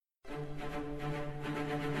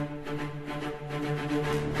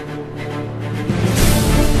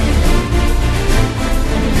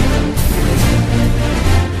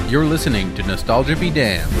listening to Nostalgia Be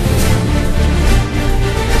Damned.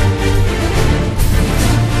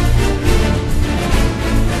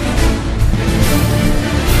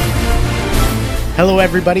 Hello,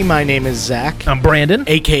 everybody. My name is Zach. I'm Brandon.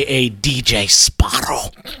 A.K.A. DJ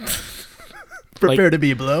Spottle. Prepare to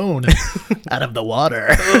be blown out of the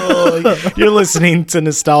water. You're listening to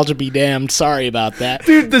Nostalgia Be Damned. Sorry about that.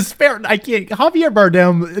 Dude, I can't. Javier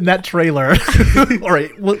Bardem in that trailer. All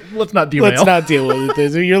right, let's not derail. Let's not deal with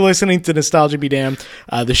it. You're listening to Nostalgia Be Damned,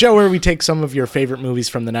 the show where we take some of your favorite movies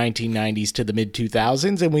from the 1990s to the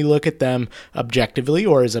mid-2000s, and we look at them objectively,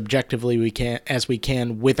 or as objectively as we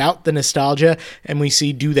can without the nostalgia, and we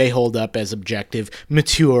see, do they hold up as objective,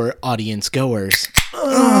 mature audience goers.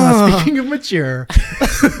 Speaking of mature.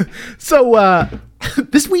 So,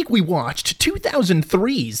 this week we watched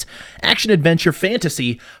 2003's action-adventure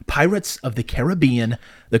fantasy Pirates of the Caribbean,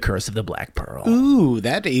 The Curse of the Black Pearl. Ooh,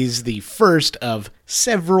 that is the first of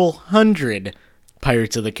several hundred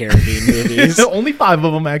Pirates of the Caribbean movies. Only 5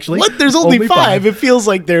 of them, actually. What? There's only 5? It feels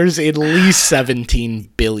like there's at least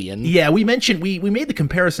 17 billion. Yeah, we mentioned, we made the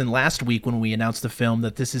comparison last week when we announced the film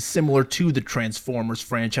that this is similar to the Transformers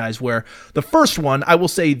franchise, where the first one, I will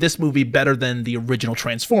say this movie better than the original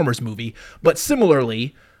Transformers movie, but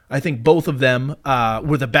similarly, I think both of them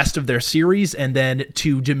were the best of their series, and then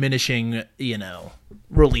to diminishing,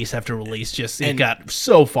 release after release, it got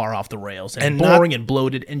so far off the rails and boring and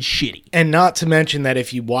bloated and shitty. And not to mention that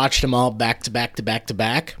if you watched them all back to back to back to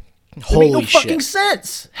back, holy shit. It made no fucking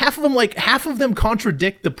sense. Half of them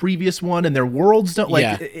contradict the previous one, and their worlds don't,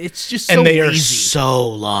 it's just so and they lazy. Are so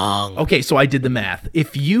long. Okay, so I did the math.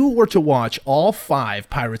 If you were to watch all 5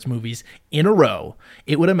 Pirates movies in a row,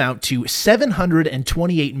 it would amount to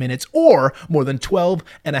 728 minutes or more than 12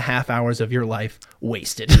 and a half hours of your life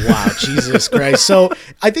wasted. Wow, Jesus Christ. So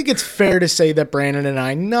I think it's fair to say that Brandon and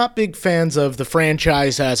I, not big fans of the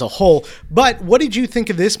franchise as a whole, but what did you think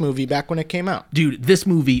of this movie back when it came out? Dude, this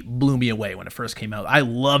movie blew me away when it first came out. I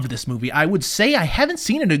loved this movie. I would say I haven't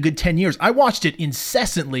seen it in a good 10 years. I watched it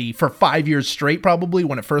incessantly for 5 years straight, probably,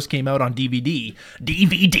 when it first came out on DVD.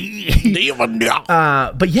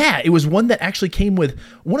 But yeah, it was one that actually came with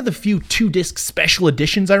one of the few 2-disc special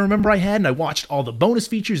editions I remember I had, and I watched all the bonus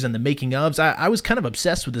features and the making ofs. I was kind of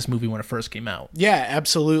obsessed with this movie when it first came out. Yeah,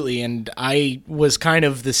 absolutely, and I was kind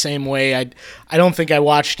of the same way. I don't think I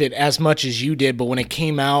watched it as much as you did, but when it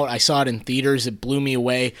came out, I saw it in theaters. It blew me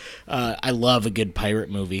away. I love a good pirate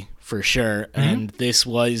movie, for sure. Mm-hmm. And this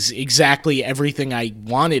was exactly everything I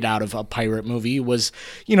wanted out of a pirate movie. It was,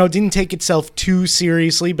 didn't take itself too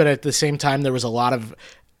seriously, but at the same time, there was a lot of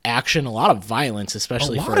action, a lot of violence,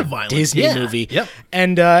 especially for a Disney movie. Yep.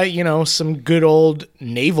 And, some good old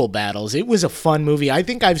naval battles. It was a fun movie. I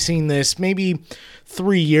think I've seen this maybe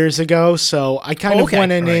 3 years ago, so I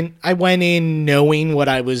went in knowing what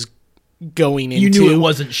I was going into. You knew it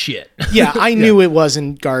wasn't shit. Yeah, I knew it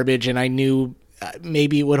wasn't garbage, and I knew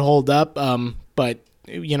maybe it would hold up, but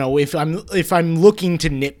if I'm looking to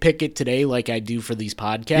nitpick it today like I do for these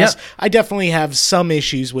podcasts, I definitely have some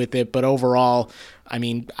issues with it, but overall,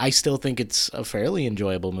 I still think it's a fairly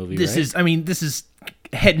enjoyable movie. This is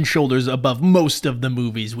head and shoulders above most of the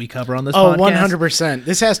movies we cover on this podcast. 100%.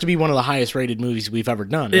 This has to be one of the highest rated movies we've ever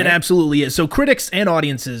done, right? It absolutely is. So critics and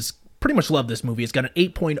audiences pretty much love this movie. It's got an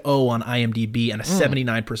 8.0 on IMDb and a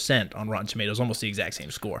 79% on Rotten Tomatoes, almost the exact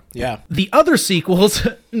same score. Yeah. The other sequels,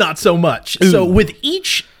 not so much. Ooh. So with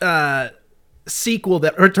each sequel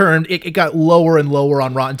that returned, it got lower and lower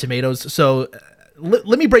on Rotten Tomatoes. So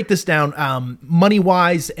let me break this down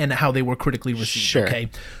money-wise and how they were critically received. Sure. Okay.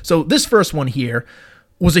 So this first one here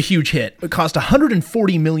was a huge hit. It cost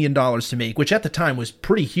 $140 million to make, which at the time was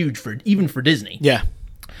pretty huge even for Disney. Yeah.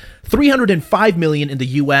 $305 million in the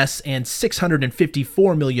U.S. and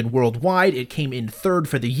 $654 million worldwide. It came in third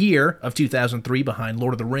for the year of 2003 behind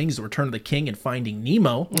Lord of the Rings, The Return of the King, and Finding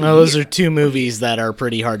Nemo. Well, those are 2 movies that are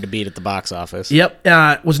pretty hard to beat at the box office. Yep.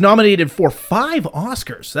 Was nominated for 5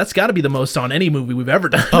 Oscars. That's got to be the most on any movie we've ever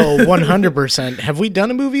done. 100%. Have we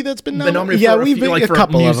done a movie that's been nominated? Yeah, we've been a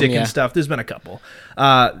couple music of them, and stuff. There's been a couple.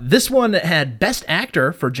 This one had Best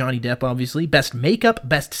Actor for Johnny Depp, obviously, Best Makeup,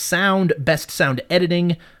 Best Sound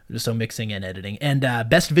Editing, so mixing and editing, and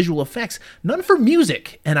Best Visual Effects. None for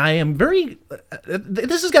music, and I am very...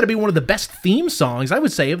 this has got to be one of the best theme songs, I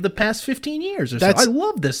would say, of the past 15 years or so. I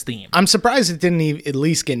love this theme. I'm surprised it didn't at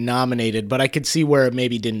least get nominated, but I could see where it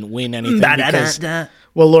maybe didn't win anything because...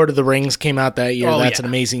 Well, Lord of the Rings came out that year. That's an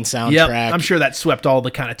amazing soundtrack. Yep. I'm sure that swept all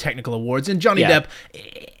the kind of technical awards, and Johnny Depp...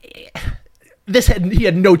 he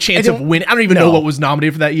had no chance of winning. I don't even know what was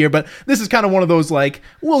nominated for that year, but this is kind of one of those, like,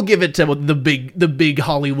 we'll give it to the big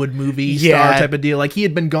Hollywood movie star type of deal. Like, he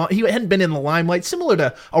hadn't been in the limelight, similar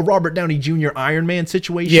to a Robert Downey Jr. Iron Man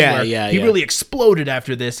situation, where he really exploded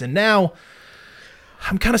after this, and now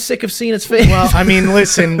I'm kind of sick of seeing his face. Well, I mean,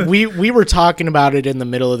 listen, we were talking about it in the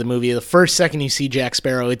middle of the movie. The first second you see Jack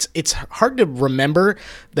Sparrow, it's hard to remember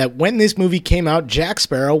that when this movie came out, Jack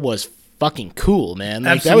Sparrow was fucking cool, man.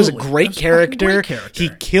 Like, that was a great character. He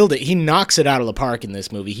killed it. He knocks it out of the park in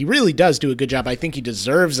this movie. He really does do a good job. I think he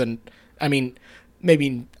deserves,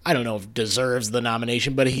 maybe, I don't know if deserves the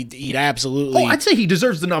nomination, but he absolutely... Oh, I'd say he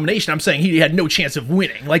deserves the nomination. I'm saying he had no chance of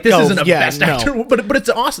winning. Like, this isn't a best actor, but it's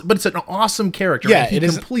awesome. But it's an awesome character. Yeah, he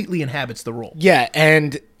completely inhabits the role. Yeah,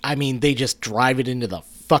 and I mean, they just drive it into the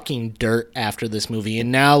fucking dirt after this movie,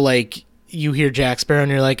 and now, like, you hear Jack Sparrow and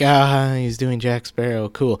you're like, he's doing Jack Sparrow,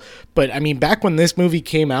 cool. But I mean, back when this movie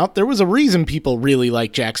came out, there was a reason people really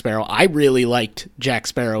liked Jack Sparrow. I really liked Jack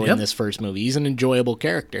Sparrow in this first movie. He's an enjoyable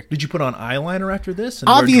character. Did you put on eyeliner after this?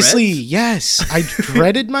 Obviously, yes. I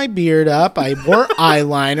dreaded my beard up. I wore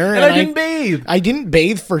eyeliner. and I didn't bathe. I didn't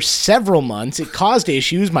bathe for several months. It caused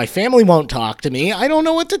issues. My family won't talk to me. I don't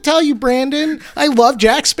know what to tell you, Brandon. I love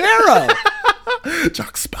Jack Sparrow.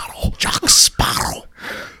 Jack Sparrow. Jack Sparrow.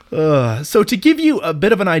 So to give you a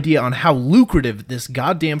bit of an idea on how lucrative this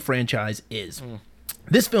goddamn franchise is,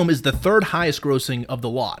 this film is the third highest grossing of the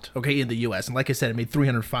lot, okay, in the U.S. And like I said, it made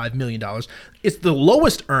 $305 million. It's the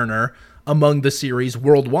lowest earner among the series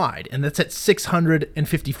worldwide, and that's at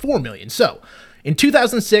 $654 million. So in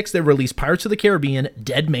 2006, they released Pirates of the Caribbean,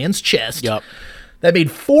 Dead Man's Chest. Yep. That made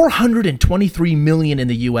 $423 million in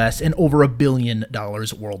the U.S. and over $1 billion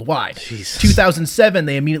worldwide. Jesus. 2007,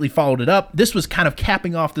 they immediately followed it up. This was kind of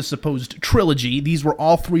capping off the supposed trilogy. These were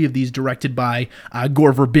all three of these directed by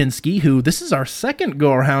Gore Verbinski, who this is our second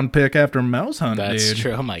Gorehound pick after Mouse Hunt. That's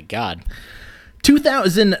true. Oh my God.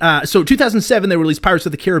 2007, they released Pirates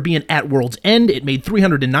of the Caribbean at World's End. It made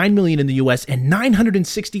 $309 million in the U.S. and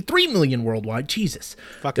 $963 million worldwide. Jesus.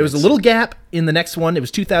 There was a little gap in the next one. It was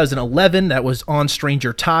 2011. That was On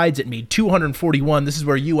Stranger Tides. It made $241. This is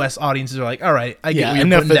where U.S. audiences are like, all right, I get what you're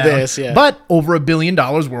enough putting of down. this. Yeah. But over $1 billion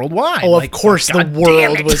worldwide. Oh, of course, the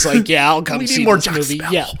world was like, yeah, I'll come we see need more this Jack movie.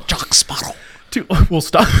 Sparrow. Yeah, Jack Sparrow. We'll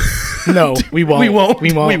stop. No, we won't.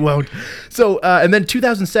 We won't. So, and then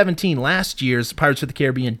 2017, last year's Pirates of the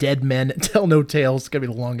Caribbean, Dead Men Tell No Tales. It's going to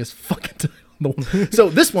be the longest fucking title. So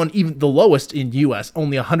this one, even the lowest in U.S.,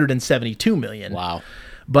 only $172 million. Wow.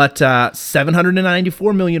 But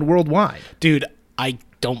 $794 million worldwide. Dude, I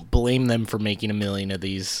don't blame them for making $1 million of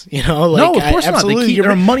these. You know, like, no, of course absolutely. not.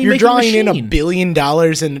 They're a money-making You're drawing in machine. $1 billion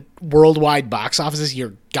in worldwide box offices.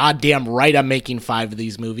 You're goddamn right. I'm making 5 of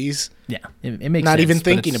these movies. Yeah, it makes not sense, even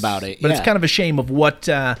thinking about it. But it's kind of a shame of what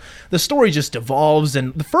the story just evolves.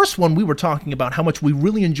 And the first one, we were talking about how much we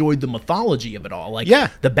really enjoyed the mythology of it all, like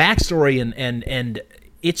the backstory and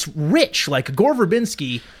it's rich. Like Gore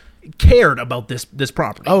Verbinski cared about this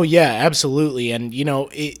property. Oh yeah, absolutely. And you know,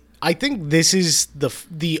 I think this is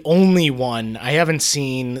the only one I haven't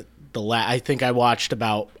seen. I think I watched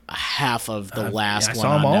about half of the last one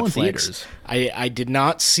on Netflix. In theaters. I did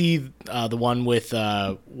not see the one with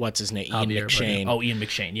what's his name, Ian McShane. Oh, Ian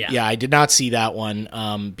McShane, yeah. Yeah, I did not see that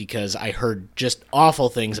one because I heard just awful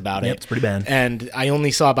things about it. It's pretty bad. And I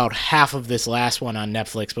only saw about half of this last one on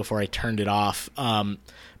Netflix before I turned it off.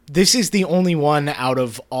 This is the only one out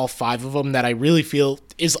of all 5 of them that I really feel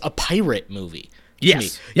is a pirate movie.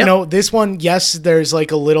 Yes. Yep. You know, this one, yes, there's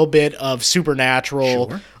like a little bit of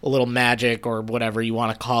supernatural, a little magic or whatever you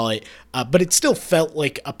want to call it, but it still felt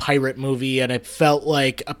like a pirate movie, and it felt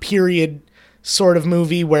like a period sort of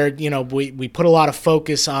movie where, you know, we put a lot of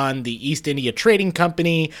focus on the East India Trading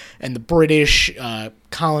Company and the British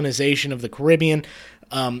colonization of the Caribbean.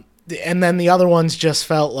 And then the other ones just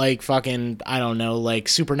felt like fucking, I don't know, like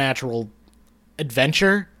supernatural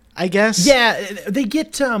adventure, I guess. Yeah, they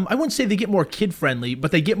get, I wouldn't say they get more kid-friendly,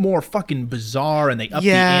 but they get more fucking bizarre, and they up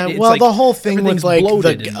the ante. Well, like, the whole thing with like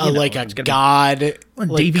like a god.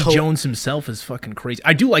 Davy Jones himself is fucking crazy.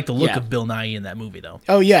 I do like the look of Bill Nighy in that movie, though.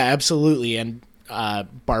 Oh, yeah, absolutely. And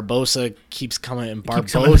Barbossa keeps coming, and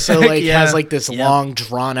Barbossa has like this long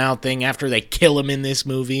drawn out thing after they kill him in this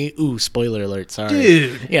movie. Ooh, spoiler alert! Sorry,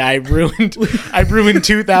 dude. Yeah, I ruined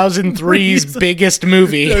 2003's biggest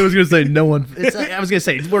movie. I was gonna say no one. I was gonna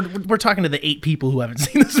say we're talking to the 8 people who haven't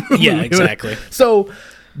seen this movie. Yeah, exactly. So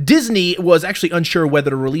Disney was actually unsure whether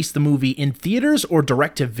to release the movie in theaters or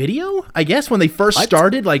direct to video. I guess when they first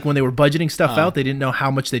started, like when they were budgeting stuff out, they didn't know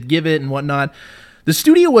how much they'd give it and whatnot. The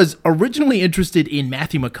studio was originally interested in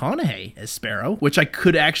Matthew McConaughey as Sparrow, which I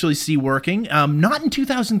could actually see working. Not in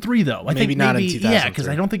 2003, though. Maybe not in 2003. Yeah, because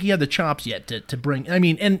I don't think he had the chops yet to bring... I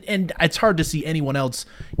mean, and it's hard to see anyone else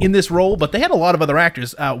in this role, but they had a lot of other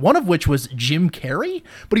actors, one of which was Jim Carrey,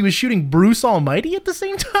 but he was shooting Bruce Almighty at the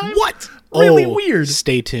same time. What? Really weird.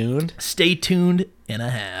 Stay tuned. Stay tuned and a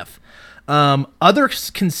half.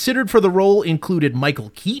 Others considered for the role included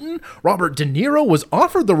Michael Keaton. Robert De Niro was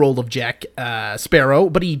offered the role of Jack Sparrow,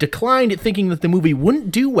 but he declined, thinking that the movie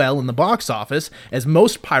wouldn't do well in the box office, as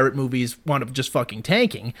most pirate movies wound up just fucking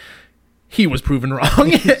tanking. He was proven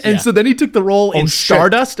wrong. And so then he took the role in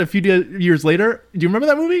Stardust a few years later. Do you remember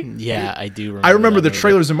that movie? Yeah, I do remember. I remember the movie.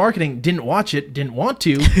 trailers and marketing. Didn't watch it. Didn't want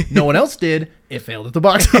to. No one else did. It failed at the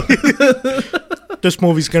box office. This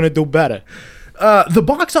movie's going to do better. The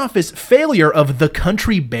box office failure of The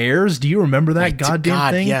Country Bears. Do you remember that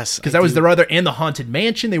goddamn thing? Yes, because that was their other, and the Haunted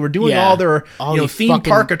Mansion. They were doing all their theme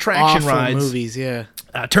park attraction rides. Movies, yeah.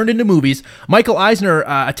 Turned into movies. Michael Eisner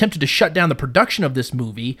attempted to shut down the production of this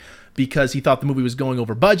movie because he thought the movie was going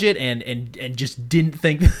over budget and just didn't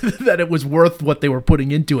think that it was worth what they were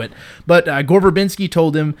putting into it. But Gore Verbinski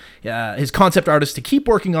told him, his concept artist, to keep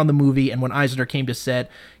working on the movie, and when Eisner came to set,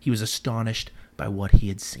 he was astonished by what he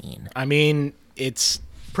had seen. I mean, it's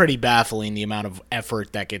pretty baffling the amount of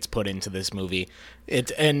effort that gets put into this movie.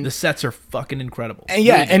 And the sets are fucking incredible. And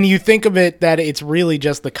yeah, and you think of it that it's really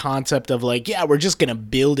just the concept of like, yeah, we're just gonna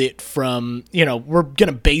build it from, we're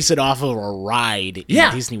gonna base it off of a ride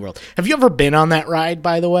in Disney World. Have you ever been on that ride,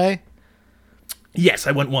 by the way? Yes,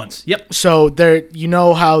 I went once. Yep. So there, you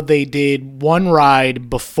know how they did one ride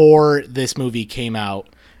before this movie came out,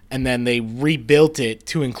 and then they rebuilt it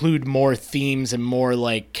to include more themes and more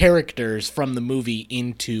like characters from the movie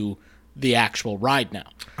into the actual ride now.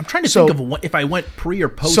 I'm trying to think of if I went pre or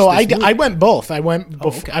post. So I went both. I went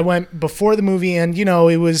I went before the movie, and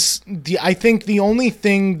it was I think the only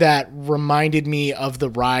thing that reminded me of the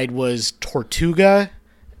ride was Tortuga.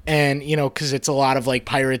 And, because it's a lot of, like,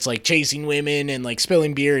 pirates, like, chasing women and, like,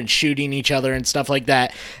 spilling beer and shooting each other and stuff like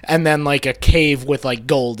that. And then, like, a cave with, like,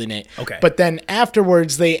 gold in it. Okay. But then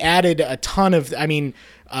afterwards, they added a ton of,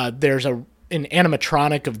 there's an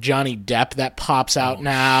animatronic of Johnny Depp that pops out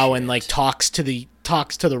now and, like, talks to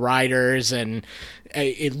the riders. And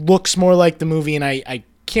it looks more like the movie. And I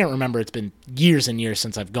can't remember. It's been years and years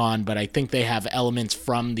since I've gone, but I think they have elements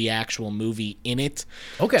from the actual movie in it.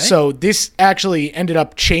 Okay. So this actually ended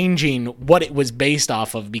up changing what it was based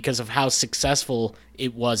off of because of how successful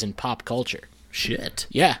it was in pop culture. Shit.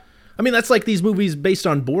 Yeah. I mean, that's like these movies based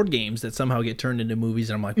on board games that somehow get turned into movies,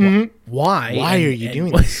 and I'm like, why? Why are you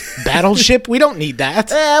doing this? Battleship? We don't need that.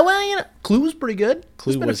 Clue was pretty good.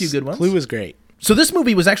 There's been a few good ones. Clue was great. So this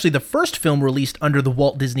movie was actually the first film released under the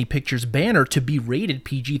Walt Disney Pictures banner to be rated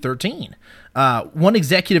PG-13. One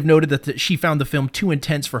executive noted that she found the film too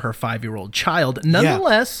intense for her 5-year-old child.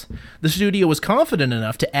 Nonetheless, the studio was confident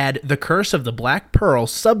enough to add The Curse of the Black Pearl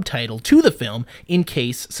subtitle to the film in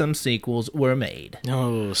case some sequels were made.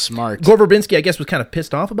 Oh, smart. Gore Verbinski, I guess, was kind of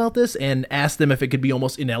pissed off about this and asked them if it could be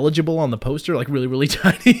almost ineligible on the poster, like really, really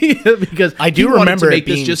tiny, because I do remember to make it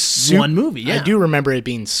being this just one movie. Yeah. I do remember it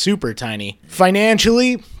being super tiny.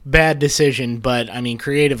 Financially, bad decision, but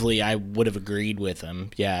creatively, I would have agreed with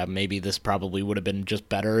him. Yeah, maybe this probably would have been just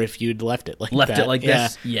better if you'd left it like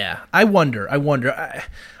this. Yeah. I wonder.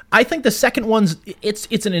 I think the second one's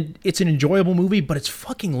it's an enjoyable movie, but it's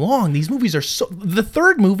fucking long. These movies are so. The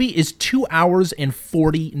third movie is 2 hours and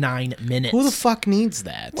 49 minutes. Who the fuck needs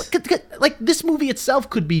that? Like this movie itself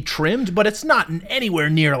could be trimmed, but it's not anywhere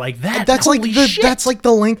near like that. That's that's like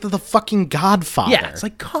the length of the fucking Godfather. Yeah, it's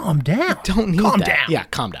like calm down. Don't need calm that. down. Yeah,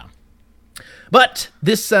 calm down. But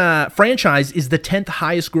this franchise is the 10th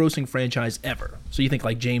highest grossing franchise ever. So you think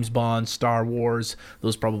like James Bond, Star Wars,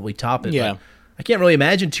 those probably top it. Yeah. But I can't really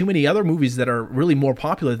imagine too many other movies that are really more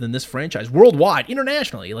popular than this franchise worldwide,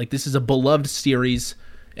 internationally. Like this is a beloved series,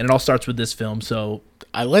 and it all starts with this film. So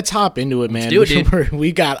let's hop into it, man. Let's do it, dude.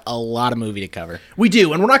 We got a lot of movie to cover. We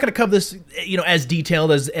do, and we're not going to cover this, as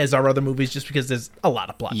detailed as our other movies, just because there's a lot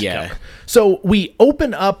of plot to cover. So we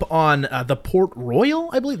open up on the Port Royal,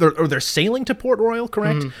 I believe, or they're sailing to Port Royal,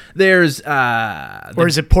 correct? Mm-hmm. There's or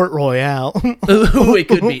is it Port Royale? It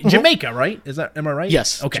could be Jamaica, right? Am I right?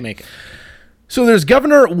 Yes, okay. Jamaica. So there's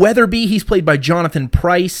Governor Weatherby. He's played by Jonathan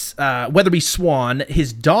Pryce. Weatherby Swan.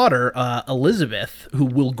 His daughter, Elizabeth, who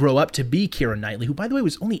will grow up to be Keira Knightley, who, by the way,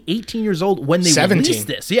 was only 18 years old when they released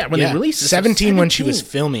this. Yeah, when they released this. 17 when she was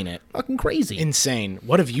filming it. Fucking crazy. Insane.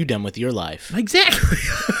 What have you done with your life? Exactly.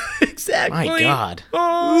 Exactly. My God.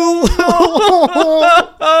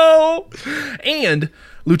 And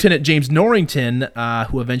Lieutenant James Norrington,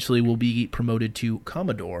 who eventually will be promoted to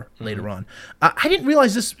Commodore later on. I didn't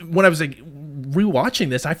realize this when I was like rewatching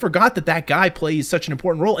this. I forgot that guy plays such an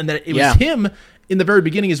important role, and that it was him in the very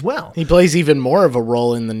beginning as well. He plays even more of a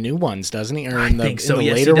role in the new ones, doesn't he? Or I in the, think so. in the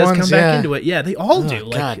Yes, later he does ones. come back into it. Yeah, they all do.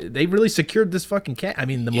 God. Like they really secured this fucking cat. I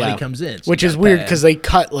mean, the money comes in, so which is not weird bad. because they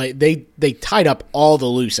cut they tied up all the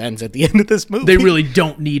loose ends at the end of this movie. They really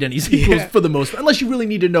don't need any sequels for the most part, unless you really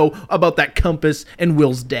need to know about that Compass and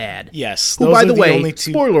Will's dad. Yes, Who, those by are the way, only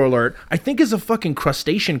two. spoiler alert, I think is a fucking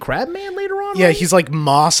crustacean crab man later on. Yeah, right? he's like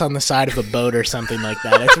moss on the side of a boat or something like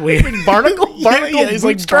that. It's weird. Barnacle? Yeah, he's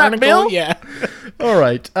like Bootstrap Barnacle. Bill? Yeah. All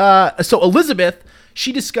right. So Elizabeth,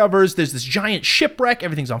 she discovers there's this giant shipwreck.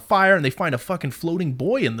 Everything's on fire, and they find a fucking floating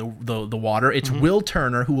boy in the water. It's Will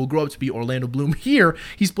Turner, who will grow up to be Orlando Bloom. Here,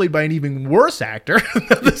 he's played by an even worse actor.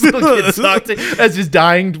 This little kid sucked as his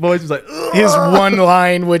dying voice was like, ugh. His one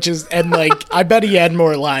line, which is, and like, I bet he had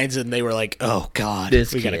more lines, and they were like, "Oh God,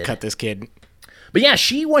 This we gotta kid. cut this kid." But yeah,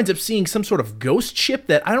 she winds up seeing some sort of ghost ship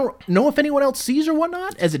that I don't know if anyone else sees or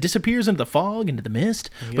whatnot as it disappears into the fog, into the mist.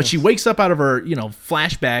 But she wakes up out of her,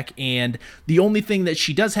 flashback, and the only thing that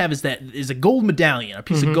she does have is a gold medallion, a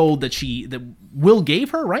piece of gold that Will gave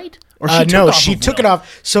her, right? Or She took it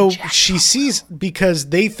off. So she sees, because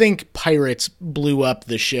they think pirates blew up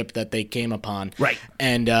the ship that they came upon. Right.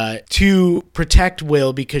 And to protect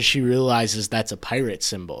Will, because she realizes that's a pirate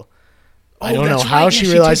symbol. I don't know that's how right. she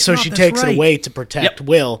Yeah, realized, takes so it off. she That's takes right. it away to protect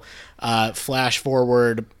Will. Flash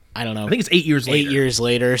forward, I don't know. I think it's 8 years later. 8 years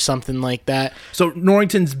later, something like that. So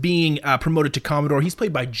Norrington's being promoted to Commodore. He's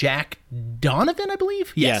played by Jack Donovan, I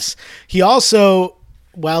believe. Yes. He also,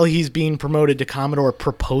 while he's being promoted to Commodore,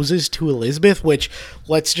 proposes to Elizabeth, which,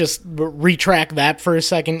 let's just retract that for a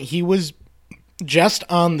second. He was just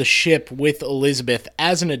on the ship with Elizabeth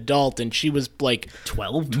as an adult, and she was like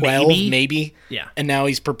 12, maybe. Yeah. And now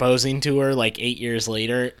he's proposing to her like 8 years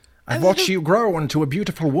later. I've watched you grow into a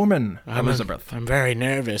beautiful woman, Elizabeth. I'm very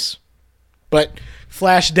nervous. But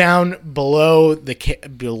flash down below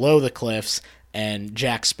the cliffs, and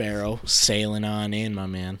Jack Sparrow sailing on in, my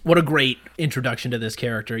man. What a great introduction to this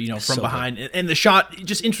character, from so behind. And the shot,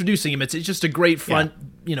 just introducing him, it's just a great front,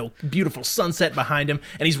 beautiful sunset behind him.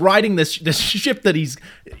 And he's riding this ship that he's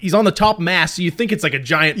on the top mast, so you think it's like a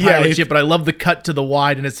giant pirate ship, but I love the cut to the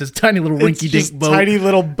wide, and it's this tiny little rinky-dink boat. Tiny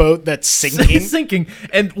little boat that's sinking. Sinking.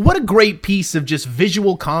 And what a great piece of just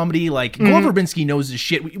visual comedy. Like, Gore Verbinski knows his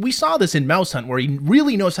shit. We saw this in Mouse Hunt, where he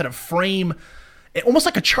really knows how to frame almost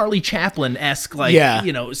like a Charlie Chaplin-esque,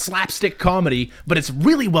 slapstick comedy, but it's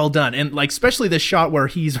really well done. And especially this shot where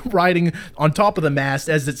he's riding on top of the mast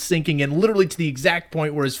as it's sinking, and literally to the exact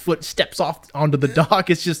point where his foot steps off onto the dock.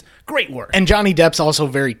 It's just great work. And Johnny Depp's also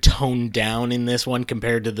very toned down in this one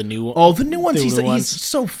compared to the new one. Oh, the new ones, he's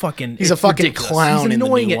so fucking He's a fucking ridiculous. clown He's in the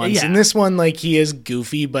annoying new ones. Yeah. In this one, he is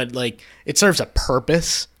goofy, but it serves a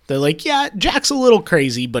purpose. They're like, yeah, Jack's a little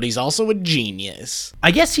crazy, but he's also a genius.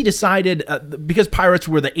 I guess he decided, because pirates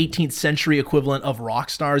were the 18th century equivalent of rock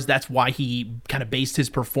stars, that's why he kind of based his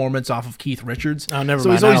performance off of Keith Richards. Oh, never so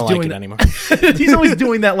mind. He's always I don't doing like it anymore. He's always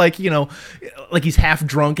doing that, like he's half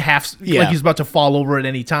drunk, Yeah. like he's about to fall over at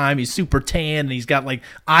any time. He's super tan, and he's got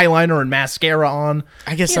eyeliner and mascara on.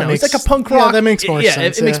 I guess that makes, it's like a punk rock. Yeah, that makes more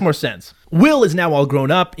sense. It makes more sense. Will is now all grown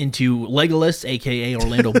up into Legolas, a.k.a.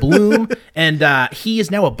 Orlando Bloom, and he is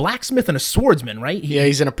now a blacksmith and a swardsman, right? Yeah,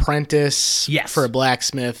 he's an apprentice Yes. for a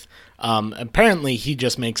blacksmith. Apparently, he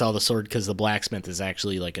just makes all the sword because the blacksmith is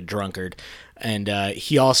actually like a drunkard. And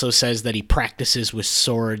he also says that he practices with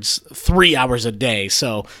swords 3 hours a day.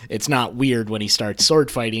 So it's not weird when he starts sword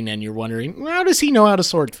fighting and you're wondering, how does he know how to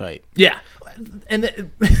sword fight? Yeah.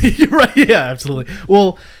 And you're right. Yeah, absolutely.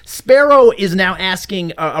 Well, Sparrow is now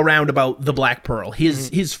asking around about the Black Pearl,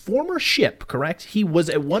 his former ship, correct? He was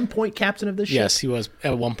at one point captain of this ship? Yes, he was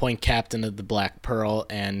at one point captain of the Black Pearl,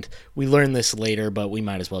 and we learn this later, but we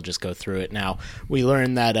might as well just go through it now. We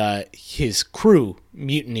learn that his crew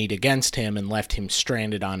mutinied against him and left him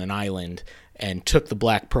stranded on an island and took the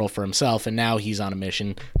Black Pearl for himself, and now he's on a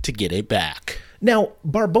mission to get it back. Now,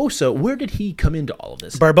 Barbossa, where did he come into all of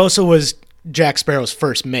this? Barbossa was Jack Sparrow's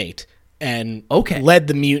first mate and Okay. led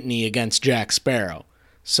the mutiny against Jack Sparrow.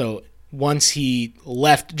 So once he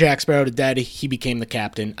left Jack Sparrow to dead, he became the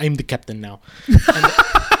captain. I'm the captain now.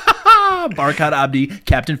 Barkhad Abdi,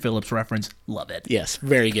 Captain Phillips reference. Love it. Yes,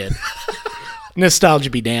 very good. Nostalgia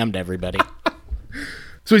be damned, everybody.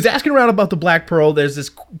 So he's asking around about the Black Pearl. There's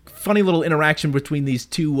this funny little interaction between these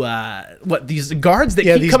two, these guards that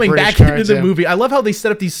keep these coming British back guards, into the movie. yeah. I love how they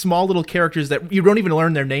set up these small little characters that you don't even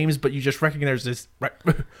learn their names, but you just recognize this. Right?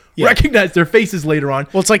 recognize their faces later on.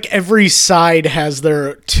 Well, it's like every side has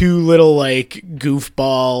their two little like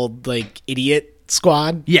goofball like idiot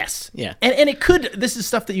squad. Yes. Yeah. And it could, this is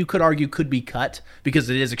stuff that you could argue could be cut because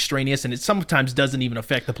it is extraneous and it sometimes doesn't even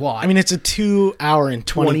affect the plot. I mean, it's a 2 hour and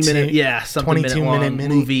 20 minute, something 22 minute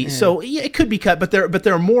minute movie. Yeah. So yeah, it could be cut, but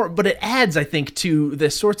there are more. But it adds, I think, to the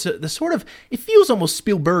sort of. It feels almost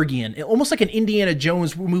Spielbergian, almost like an Indiana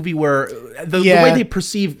Jones movie where the way they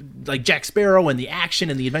perceive like Jack Sparrow and the action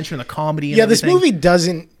and the adventure and the comedy. And this everything.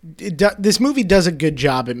 this movie does a good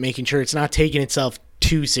job at making sure it's not taking itself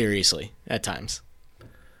too seriously at times.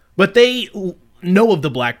 But they know of the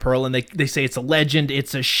Black Pearl, and they say it's a legend.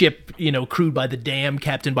 It's a ship, crewed by the Damned,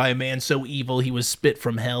 captained by a man so evil he was spit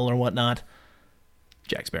from hell or whatnot.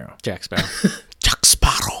 Jack Sparrow. Jack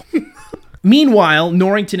Sparrow. Meanwhile,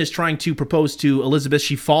 Norrington is trying to propose to Elizabeth.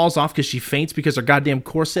 She falls off because she faints because her goddamn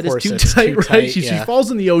corset is too tight, right? She falls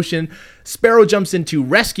in the ocean. Sparrow jumps in to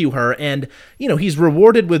rescue her, and, he's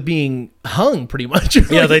rewarded with being hung, pretty much.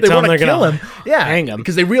 Yeah, they tell him they're kill him. Yeah, hang him.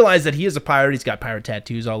 Because they realize that he is a pirate. He's got pirate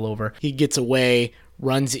tattoos all over. He gets away,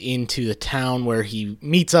 runs into the town where he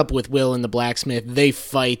meets up with Will and the blacksmith. They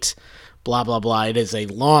fight, blah, blah, blah. It is a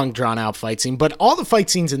long, drawn-out fight scene, but all the fight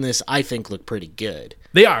scenes in this, I think, look pretty good.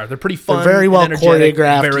 They are. They're pretty fun. They're very well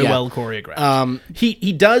choreographed. Very well choreographed.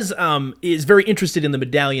 He does is very interested in the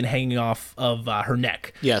medallion hanging off of her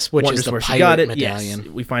neck. Yes, which Wonders is the where pirate she got it. medallion. Yes,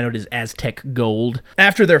 we find out is Aztec gold.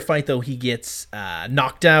 After their fight, though, he gets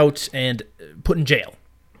knocked out and put in jail.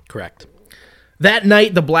 Correct. That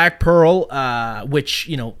night, the Black Pearl, which,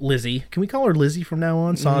 Lizzie, can we call her Lizzie from now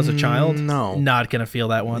on? Saw as a child? No. Not going to feel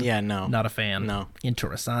that one. Yeah, no. Not a fan. No.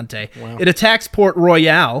 Interessante. Wow. It attacks Port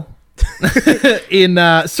Royal in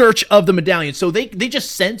search of the medallion. So they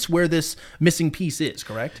just sense where this missing piece is,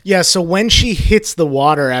 correct? Yeah, so when she hits the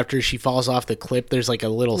water after she falls off the cliff, there's like a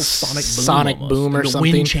little sonic boom or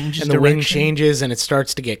something. And the wind changes and it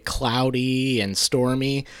starts to get cloudy and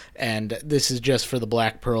stormy. And this is just for the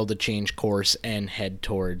Black Pearl to change course and head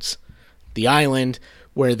towards the island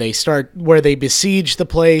where they besiege the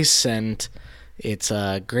place, and it's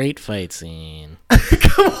a great fight scene.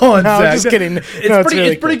 Come on, No, Zach. I'm just kidding.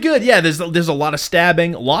 It's pretty good. Yeah, there's a lot of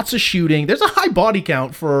stabbing, lots of shooting. There's a high body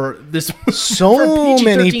count for this. So for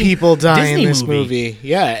many PG-13 people die Disney in this movie.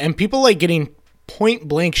 Yeah, and people like getting point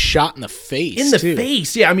blank shot in the face. In the too.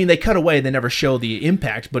 face, yeah. I mean, they cut away; they never show the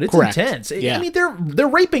impact, but it's Correct. intense. Yeah. I mean, they're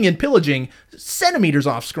raping and pillaging centimeters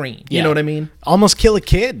off screen. You Yeah. know what I mean? Almost kill a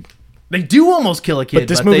kid. They do almost kill a kid, But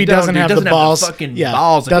this they movie don't. doesn't It have the doesn't balls. fucking Yeah,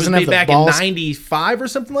 balls. It doesn't was have made the back balls. in '95 or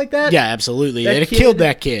something like that. Yeah, absolutely. That It kid- killed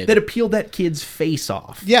that kid. That peeled that kid's face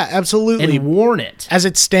off. Yeah, absolutely. And worn it. As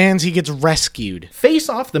it stands, he gets rescued. Face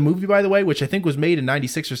Off, the movie, by the way, which I think was made in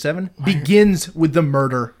 '96 or '7, begins with the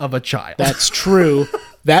murder of a child. That's true.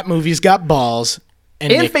 That movie's got balls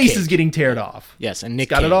and and Nick faces Cage. getting teared off. Yes, and Nick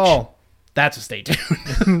Got Cage. it all. That's a stay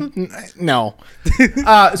tuned. No.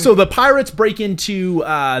 So the pirates break into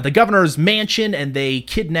the governor's mansion and they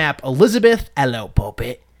kidnap Elizabeth. Hello,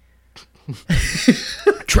 puppet.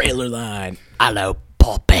 Trailer line. Hello,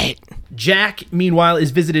 puppet. Jack, meanwhile,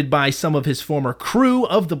 is visited by some of his former crew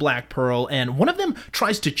of the Black Pearl, and one of them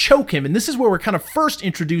tries to choke him, and this is where we're kind of first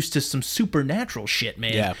introduced to some supernatural shit,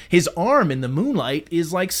 man. Yeah. His arm in the moonlight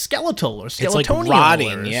is like skeletal or like skeletonial.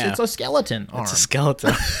 rotting, yeah. It's a skeleton arm. It's a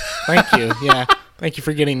skeleton. Thank you. Yeah. Thank you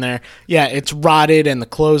for getting there. Yeah, it's rotted and the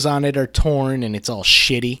clothes on it are torn and it's all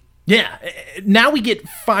shitty. Yeah. Now we get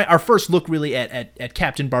our first look really at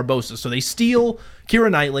Captain Barbossa. So they steal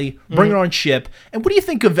Keira Knightley, bring her on ship. And what do you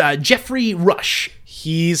think of Jeffrey Rush?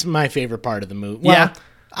 He's my favorite part of the movie. Well, Yeah.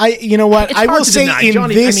 You know what? It's I hard will to say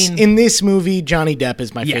deny. in this movie, Johnny Depp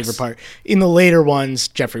is my Yes. favorite part. In the later ones,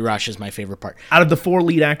 Jeffrey Rush is my favorite part. Out of the 4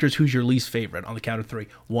 lead actors, who's your least favorite? On the count of 3.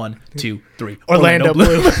 1, 2, 3. Orlando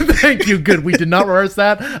Bloom. Thank you. Good. We did not rehearse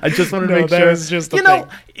that. I just wanted to make that sure. was just a you know,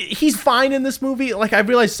 he's fine in this movie. Like I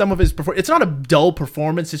realized some of his it's not a dull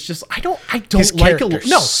performance. It's just I don't His like character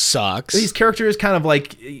no. sucks. His character is kind of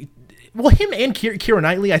like. Well, him and Keira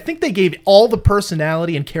Knightley, I think they gave all the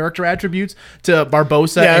personality and character attributes to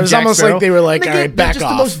Barbossa. Yeah, and it was Jack almost Sparrow. like they were like, And all right, they're back just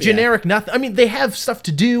off. the most Yeah. generic nothing. I mean, they have stuff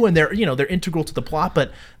to do and they're integral to the plot,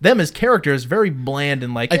 but them as characters very bland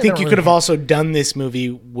and like. I yeah, think they you don't could have really- also done this movie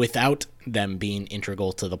without them being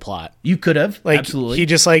integral to the plot. You could have Like absolutely. he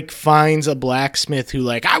just like finds a blacksmith who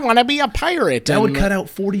like, I want to be a pirate. That and, would cut out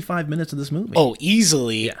 45 minutes of this movie. Oh,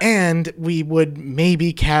 easily. And we would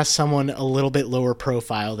maybe cast someone a little bit lower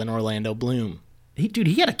profile than Orlando Bloom. He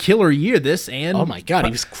had a killer year. This and Oh my God,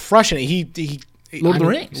 he was crushing it. He Lord of the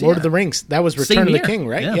Rings, Lord yeah. of the Rings. That was Same Return of the year. King,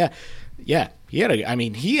 right? Yeah. Yeah.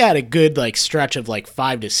 He had a good like stretch of like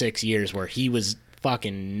 5 to 6 years where he was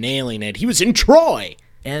fucking nailing it. He was in Troy.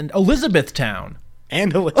 and Elizabethtown.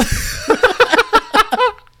 And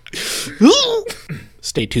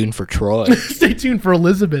stay tuned for Troy. Stay tuned for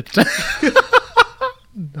Elizabethtown.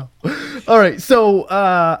 No. All right,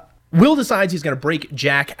 so Will decides he's going to break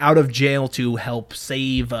Jack out of jail to help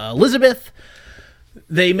save Elizabeth.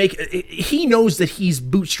 He knows that he's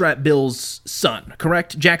Bootstrap Bill's son,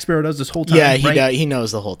 correct? Jack Sparrow does this whole time. Yeah, right? he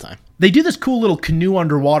knows the whole time. They do this cool little canoe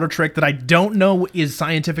underwater trick that I don't know is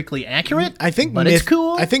scientifically accurate. But it's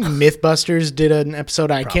cool. I think MythBusters did an episode.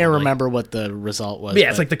 I can't remember what the result was. Yeah,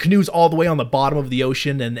 it's like the canoe's all the way on the bottom of the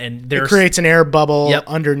ocean, and there's it creates an air bubble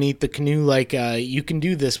underneath the canoe. Like you can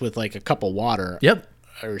do this with like a cup of water. Yep.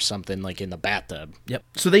 Or something like in the bathtub. Yep.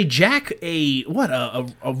 So they jack a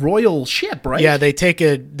royal ship, right? Yeah, they take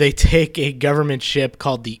a government ship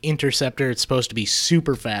called the Interceptor. It's supposed to be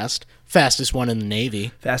super fast, fastest one in the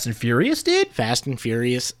Navy. Fast and Furious, dude. Fast and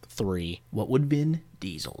Furious 3. What would Vin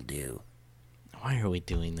Diesel do? Why are we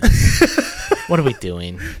doing this? What are we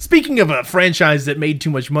doing? Speaking of a franchise that made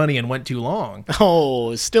too much money and went too long.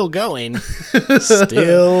 Oh, still going.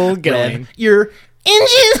 Still going. Rev your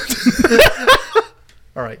engine.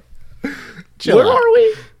 All right. Where are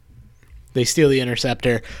we? They steal the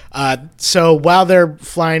Interceptor. So while they're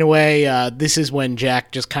flying away, this is when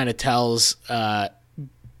Jack just kind of tells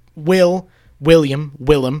Willem,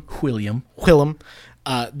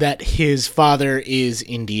 that his father is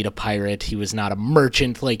indeed a pirate. He was not a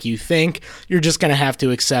merchant like you think. You're just going to have to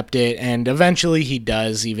accept it. And eventually he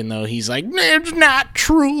does, even though he's like, it's not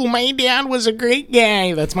true. My dad was a great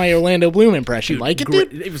guy. That's my Orlando Bloom impression.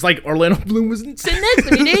 Dude? It was like Orlando Bloom was sitting next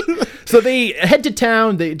to me, dude. So they head to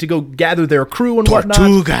town to go gather their crew and whatnot.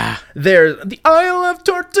 Tortuga. There's the Isle of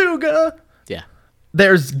Tortuga. Yeah.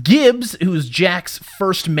 There's Gibbs, who's Jack's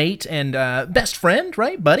first mate and best friend,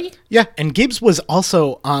 right, buddy? Yeah, and Gibbs was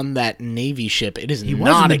also on that Navy ship. It is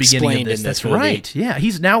not explained in this That's movie. right. Yeah,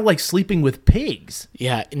 he's now like sleeping with pigs.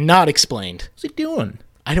 Yeah, not explained. What's he doing?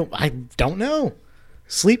 I don't know.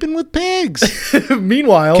 Sleeping with pigs.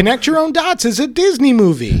 Meanwhile, Connect Your Own Dots is a Disney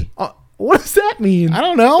movie. What does that mean? I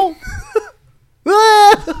don't know.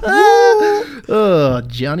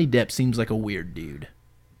 Johnny Depp seems like a weird dude.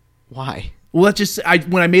 Why? Well,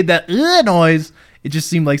 when I made that noise, it just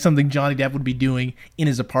seemed like something Johnny Depp would be doing in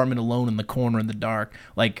his apartment alone in the corner in the dark,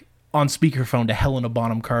 like on speakerphone to Helena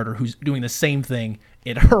Bonham Carter, who's doing the same thing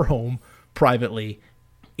at her home privately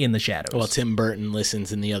in the shadows. Well, Tim Burton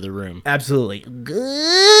listens in the other room. Absolutely.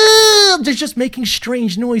 They're just making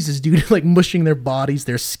strange noises, dude, like mushing their bodies,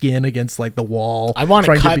 their skin against like the wall. I want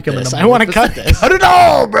to cut this. I want to cut this. Cut it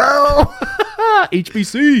all, bro.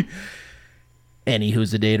 HBC. Any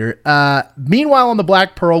who's a dater. Meanwhile, on the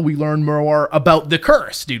Black Pearl, we learn more about the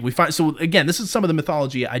curse, dude. So again, this is some of the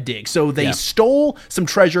mythology I dig. So they stole some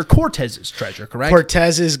treasure, Cortez's treasure, correct?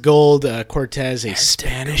 Cortez's gold. Cortez, a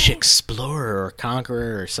Spanish explorer or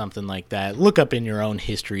conqueror or something like that. Look up in your own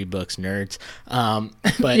history books, nerds.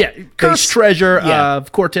 But yeah, cursed treasure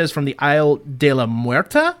of Cortez from the Isle de la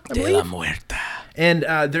Muerta, I believe. De la Muerta. And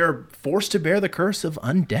they're forced to bear the curse of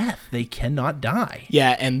undeath. They cannot die.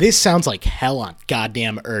 Yeah, and this sounds like hell on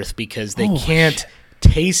goddamn earth because they can't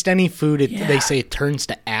taste any food. They say it turns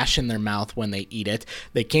to ash in their mouth when they eat it.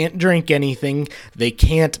 They can't drink anything. They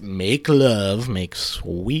can't make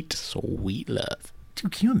sweet, sweet love.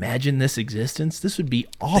 Dude, can you imagine this existence? This would be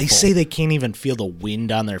awful. They say they can't even feel the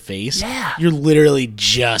wind on their face. Yeah. You're literally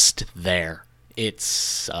just there. It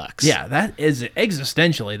sucks. Yeah, that is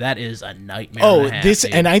existentially, that is a nightmare.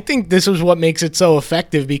 And I think this is what makes it so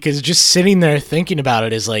effective because just sitting there thinking about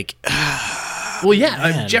it is like, well,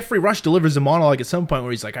 yeah. Jeffrey Rush delivers a monologue at some point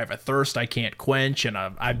where he's like, "I have a thirst I can't quench, and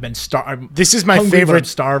I've been starving. This is my favorite.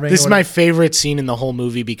 Starving. This is my favorite scene in the whole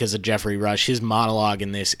movie because of Jeffrey Rush. His monologue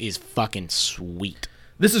in this is fucking sweet.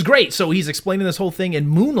 This is great. So he's explaining this whole thing in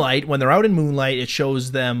Moonlight. When they're out in Moonlight, it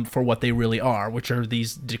shows them for what they really are, which are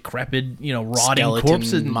these decrepit, rotting skeleton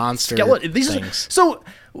corpses, monster things. So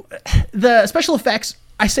the special effects,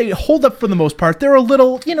 I say, hold up for the most part. They're a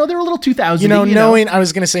little, they're a little 2000. I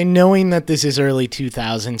was gonna say, knowing that this is early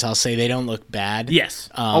 2000s, I'll say they don't look bad. Yes,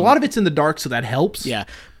 a lot of it's in the dark, so that helps. Yeah.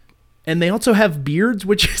 And they also have beards,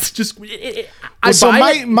 which is just. My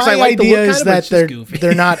idea is that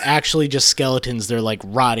they're not actually just skeletons; they're like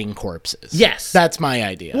rotting corpses. Yes, that's my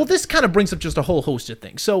idea. Well, this kind of brings up just a whole host of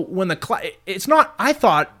things. So when it's not. I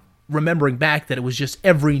thought, remembering back, that it was just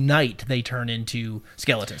every night they turn into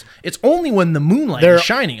skeletons. It's only when the moonlight is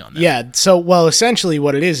shining on them. Yeah. So, essentially,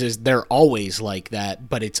 what it is they're always like that,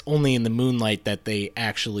 but it's only in the moonlight that they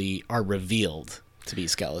actually are revealed. to be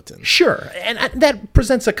skeletons. Sure, and that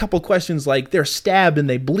presents a couple questions, like they're stabbed and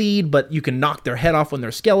they bleed, but you can knock their head off when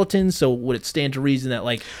they're skeletons, so would it stand to reason that,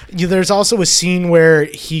 like... There's also a scene where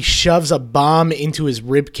he shoves a bomb into his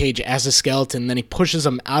rib cage as a skeleton, then he pushes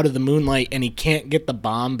him out of the moonlight, and he can't get the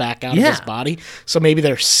bomb back out of his body, so maybe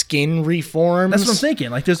their skin reforms. That's what I'm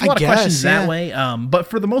thinking. Like, there's a lot of questions that way, but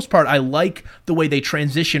for the most part, I like the way they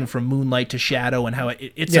transition from moonlight to shadow and how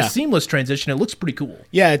it's a seamless transition. It looks pretty cool.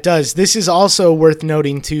 Yeah, it does. This is also worth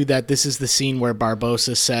noting, too, that this is the scene where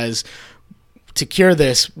Barbossa says, to cure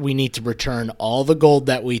this, we need to return all the gold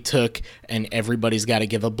that we took, and everybody's got to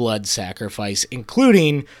give a blood sacrifice,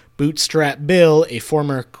 including Bootstrap Bill, a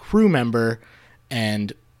former crew member,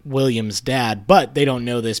 and William's dad. But they don't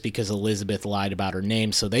know this because Elizabeth lied about her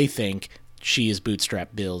name, so they think she is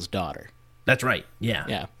Bootstrap Bill's daughter. That's right, yeah.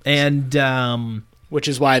 Yeah. And... which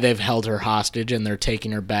is why they've held her hostage, and they're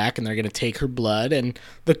taking her back, and they're going to take her blood and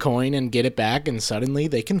the coin and get it back, and suddenly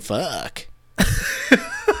they can fuck.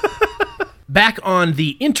 Back on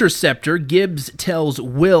the Interceptor, Gibbs tells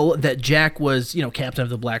Will that Jack was, captain of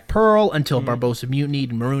the Black Pearl until Barbossa mutinied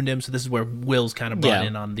and marooned him. So this is where Will's kind of brought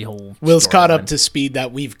in on the whole Will's storyline. caught up to speed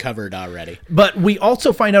that we've covered already. But we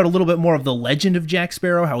also find out a little bit more of the legend of Jack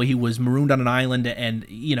Sparrow, how he was marooned on an island and,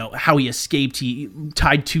 how he escaped. He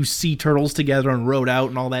tied 2 sea turtles together and rowed out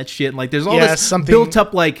and all that shit. And, like, there's all this built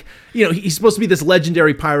up, like, he's supposed to be this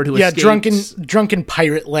legendary pirate who escapes. drunken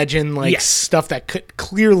pirate legend, stuff that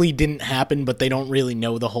clearly didn't happen, but they don't really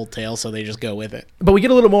know the whole tale, so they just go with it. But we get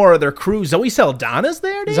a little more of their crew. Zoe Saldana's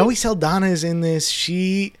there, dude? Zoe Saldana is in this.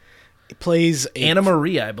 She plays Anna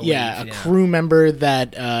Maria, I believe. Yeah, a crew member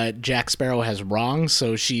that Jack Sparrow has wronged,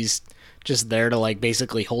 so she's just there to, like,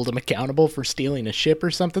 basically hold him accountable for stealing a ship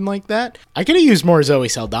or something like that. I could have used more Zoe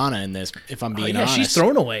Saldana in this, if I'm being honest. She's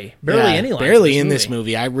thrown away. Barely any lines. Barely in this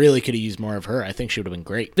movie. I really could have used more of her. I think she would have been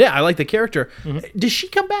great. Yeah, I like the character. Does she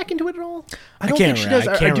come back into it at all? I don't think she does.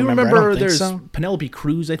 I do remember there's Penelope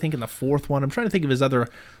Cruz, I think, in the 4th one. I'm trying to think of his other,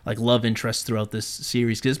 like, love interests throughout this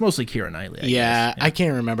series, because it's mostly Keira Knightley, I guess. Yeah, I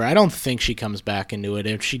can't remember. I don't think she comes back into it.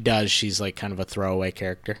 If she does, she's, like, kind of a throwaway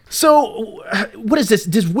character. So, what is this?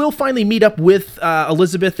 Does Will finally meet up with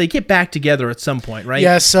Elizabeth? They get back together at some point, right?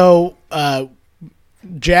 Yeah, so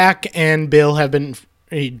Jack and Bill have been...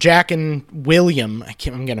 Jack and William,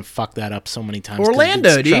 I'm gonna fuck that up so many times. Orlando,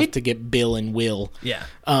 it's dude. tough to get Bill and Will. Yeah.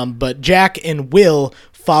 But Jack and Will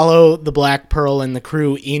follow the Black Pearl and the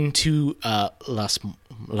crew into Las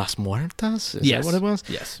Muertas. Is that what it was?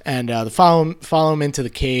 Yes. And follow them into the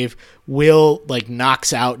cave. Will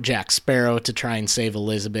knocks out Jack Sparrow to try and save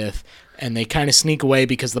Elizabeth, and they kind of sneak away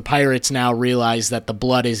because the pirates now realize that the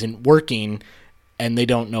blood isn't working. And they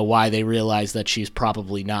don't know why. They realize that she's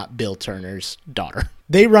probably not Bill Turner's daughter.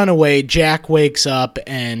 They run away. Jack wakes up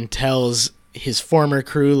and tells his former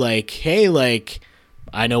crew, hey,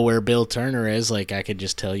 I know where Bill Turner is. I could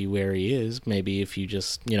just tell you where he is. Maybe if you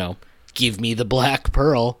just, give me the Black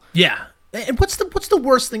Pearl. Yeah. And what's the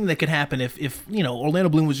worst thing that could happen if Orlando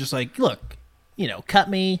Bloom was just like, look, cut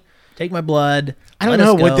me, take my blood. I don't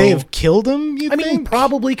know. Would they have killed him, I mean,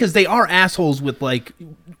 probably, because they are assholes with,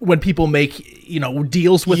 when people make,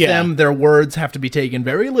 deals with them, their words have to be taken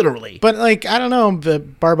very literally. But, I don't know.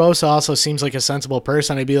 Barbossa also seems like a sensible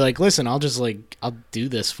person. I'd be like, listen, I'll just, I'll do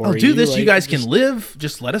this for you. I'll do this. You guys can live.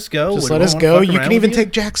 Just let us go. Just let us go. You can even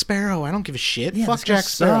take Jack Sparrow. I don't give a shit. Yeah, fuck Jack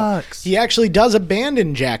Sparrow. He actually does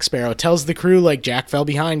abandon Jack Sparrow. Tells the crew, Jack fell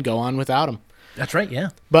behind. Go on without him. That's right, yeah.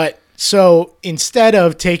 But, so, instead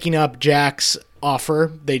of taking up Jack's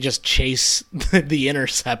offer, they just chase the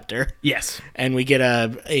Interceptor. Yes. And we get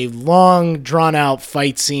a long, drawn-out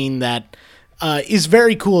fight scene that is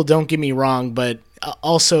very cool, don't get me wrong, but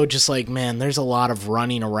also just man, there's a lot of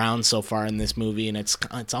running around so far in this movie, and it's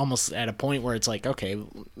almost at a point where it's okay,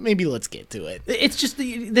 maybe let's get to it. It's just,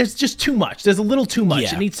 there's just too much. There's a little too much.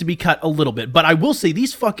 Yeah. It needs to be cut a little bit. But I will say,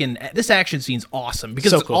 this action scene's awesome,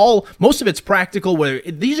 because it's cool. Most of it's practical, where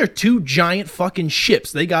these are 2 giant fucking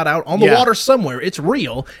ships they got out on the water somewhere. It's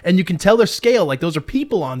real, and you can tell their scale, those are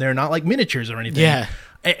people on there, not miniatures or anything. Yeah.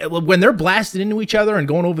 When they're blasting into each other and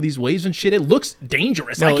going over these waves and shit, it looks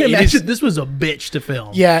dangerous. No, I can imagine this was a bitch to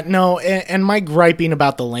film. Yeah, no, and my griping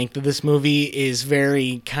about the length of this movie is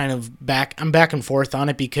very kind of I'm back and forth on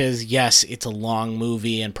it, because yes, it's a long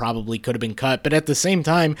movie and probably could have been cut, but at the same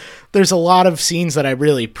time, there's a lot of scenes that I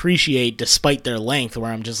really appreciate despite their length,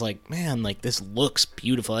 where I'm just man, this looks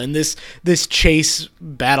beautiful, and this chase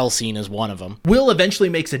battle scene is one of them. Will eventually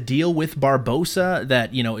makes a deal with Barbossa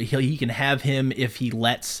that, he can have him if he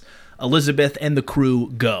lets Elizabeth and the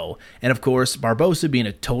crew go. And of course, Barbossa, being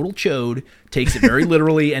a total chode, takes it very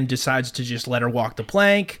literally and decides to just let her walk the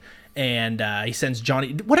plank. and he sends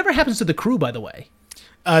Johnny. Whatever happens to the crew, by the way?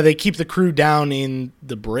 They keep the crew down in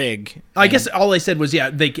the brig. I guess all they said was, they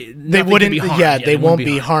wouldn't be harmed. Yeah, they won't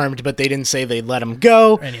be harmed, but they didn't say they'd let them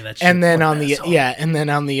go. Any of that shit. And then What on an the asshole. and then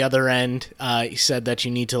on the other end, he said that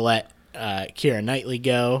you need to let Keira Knightley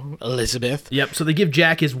go, Elizabeth. Yep. So they give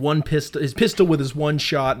Jack his pistol with his one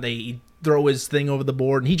shot. They throw his thing over the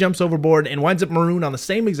board, and he jumps overboard and winds up marooned on the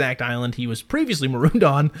same exact island he was previously marooned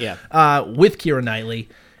on. Yeah. With Keira Knightley.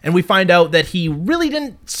 And we find out that he really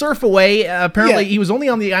didn't surf away. Apparently, he was only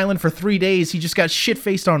on the island for 3 days. He just got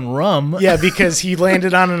shit-faced on rum. Yeah, because he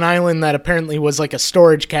landed on an island that apparently was like a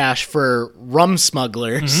storage cache for rum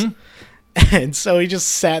smugglers. Mm-hmm. And so he just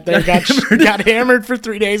sat there, got hammered for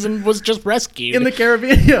 3 days, and was just rescued. In the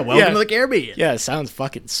Caribbean. Yeah, welcome Yeah. to the Caribbean. Yeah, it sounds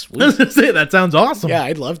fucking sweet. That sounds awesome. Yeah,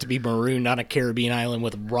 I'd love to be marooned on a Caribbean island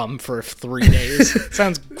with rum for 3 days.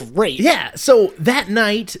 Sounds great. Yeah, so that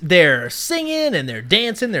night they're singing and they're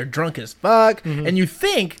dancing, they're drunk as fuck, and you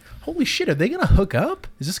think, holy shit, are they gonna hook up?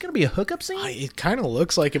 Is this gonna be a hookup scene? It kind of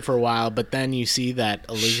looks like it for a while, but then you see that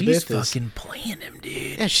Elizabeth She's fucking playing him,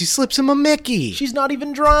 dude. Yeah, she slips him a Mickey. She's not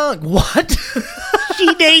even drunk. What?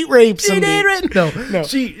 She date rapes him. No,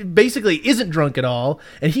 she basically isn't drunk at all,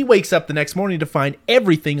 and he wakes up the next morning to find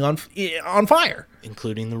everything on fire.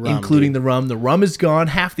 Including the rum. The rum. The rum is gone. Not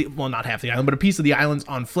half the island, but a piece of the island's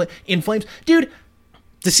in flames. Dude,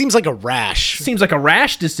 This seems like a rash. seems like a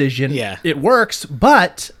rash decision. Yeah. It works,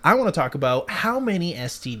 but I want to talk about how many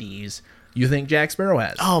STDs you think Jack Sparrow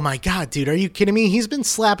has. Oh my god, dude, are you kidding me? He's been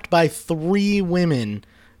slapped by 3 women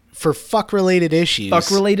for fuck-related issues.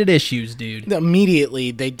 Fuck-related issues, dude.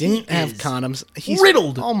 Immediately, they didn't He have is condoms. He's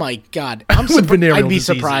riddled. Oh my god. With venereal I'd be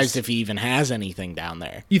diseases. surprised if he even has anything down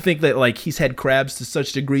there. You think that, like, he's had crabs to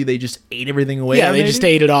such degree they just ate everything away? Yeah, down they there, just dude?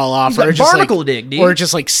 ate it all off. He's got just barnacle dick, dude. Or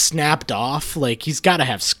just like snapped off. Like, he's got to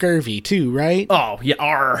have scurvy too, right? Oh,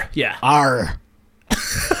 yeah, yeah. Arr.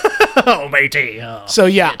 Oh, matey. Oh. So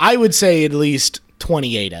yeah, I would say at least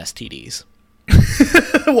 28 STDs.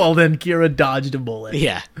 Well, then Kira dodged a bullet.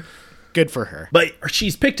 Yeah. Good for her. But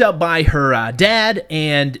she's picked up by her dad,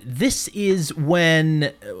 and this is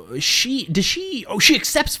when she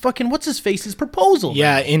accepts fucking what's-his-face's proposal.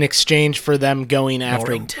 Yeah, in exchange for them going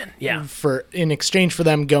after Norrington, yeah. In exchange for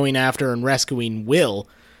them going after and rescuing Will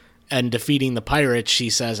and defeating the pirates, she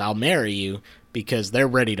says, "I'll marry you," because they're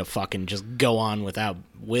ready to fucking just go on without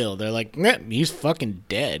Will. They're like, "Nah, he's fucking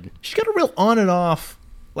dead." She's got a real on and off,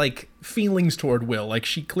 like, feelings toward Will. Like,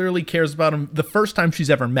 she clearly cares about him the first time she's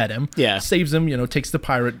ever met him. Yeah. Saves him, takes the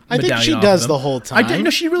pirate I think medallion she off does of him. the whole time. No,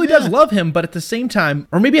 she really does love him, but at the same time,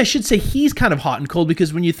 or maybe I should say he's kind of hot and cold,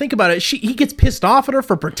 because when you think about it, he gets pissed off at her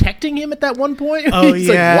for protecting him at that one point. Oh, He's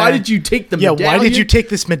yeah. like, why did you take the medallion? Yeah, why did you take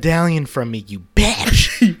this medallion from me, you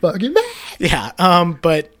bitch? You fucking mad. Yeah,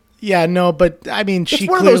 but yeah, no, but I mean, she It's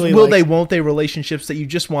one of those clearly will likes- they won't they relationships that you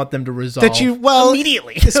just want them to resolve that you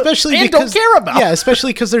immediately, especially and because, don't care about. Yeah,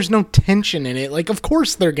 especially because there's no tension in it. Like, of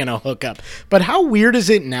course they're gonna hook up, but how weird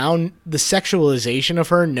is it now? The sexualization of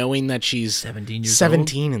her, knowing that she's 17 years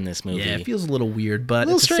 17 in this movie. Yeah, it feels a little weird, but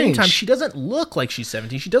little at the same strange. time, she doesn't look like she's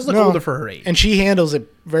 17. She does look No. older for her age. And she handles it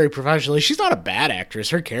very professionally. She's not a bad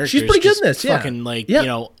actress. Her character She's is pretty good just in this, yeah. fucking like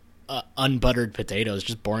Yeah. unbuttered potatoes,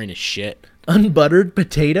 just boring as shit. Unbuttered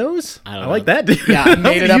potatoes? I don't like know. that, dude. Yeah, I I'm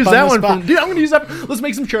made it gonna up use on that the one. spot. Dude, I'm gonna use that. Let's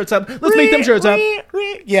make some shirts up. Let's make them shirts up.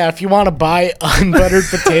 Yeah, if you want to buy unbuttered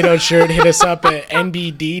potato shirt, hit us up at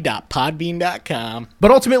nbd.podbean.com. But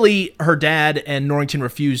ultimately, her dad and Norrington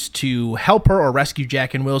refuse to help her or rescue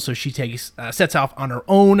Jack and Will, so she sets off on her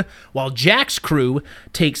own, while Jack's crew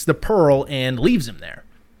takes the Pearl and leaves him there.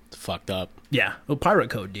 It's fucked up. Yeah, pirate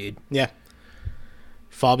code, dude. Yeah.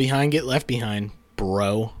 Fall behind, get left behind,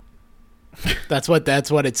 bro. That's what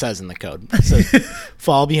it says in the code. It says,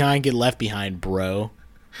 fall behind, get left behind, bro.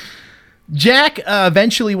 Jack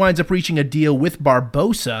eventually winds up reaching a deal with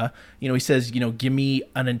Barbossa. He says, give me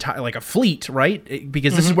an entire, like a fleet, right?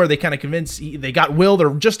 Because this is where they kind of convince, they got Will,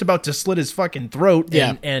 they're just about to slit his fucking throat,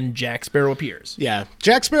 Yeah. and Jack Sparrow appears. Yeah,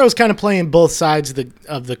 Jack Sparrow's kind of playing both sides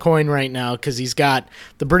of the coin right now because he's got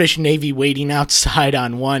the British Navy waiting outside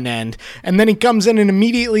on one end, and then he comes in and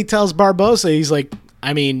immediately tells Barbossa, he's like,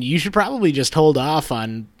 I mean, you should probably just hold off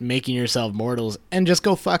on making yourself mortals and just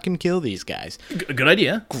go fucking kill these guys. Good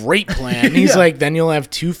idea. Great plan. He's Yeah. like, then you'll have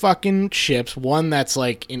 2 fucking ships, one that's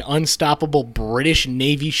like an unstoppable British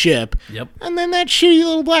Navy ship, Yep. and then that shitty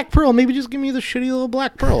little Black Pearl. Maybe just give me the shitty little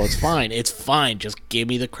Black Pearl. It's fine. It's fine. Just give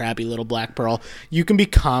me the crappy little Black Pearl. You can be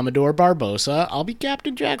Commodore Barbossa. I'll be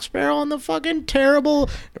Captain Jack Sparrow on the fucking terrible,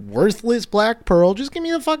 worthless Black Pearl. Just give me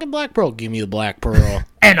the fucking Black Pearl. Give me the Black Pearl.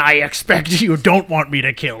 And I expect you don't want want me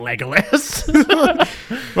to kill Legolas?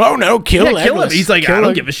 Oh no, kill Yeah, Legolas. kill him. He's like, Kill I don't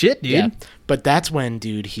him. give a shit, dude. Yeah. But that's when,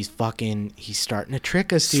 dude, he's starting to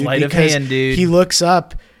trick us, dude. Sleight of because hand, dude. He looks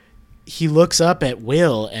up at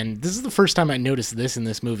Will, and this is the first time I noticed this in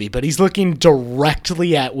this movie, but he's looking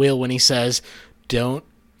directly at Will when he says, "Don't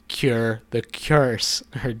cure the curse,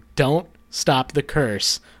 or don't stop the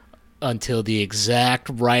curse until the exact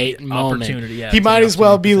right moment." Opportunity, yeah, he it's might an as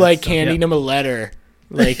well be opportunity like for that stuff, handing yeah. him a letter.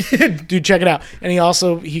 Like, dude, check it out. And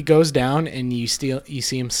he goes down, and you see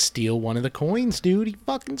him steal one of the coins, dude. He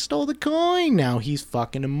fucking stole the coin. Now he's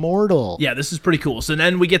fucking immortal. Yeah, this is pretty cool. So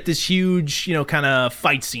then we get this huge, kind of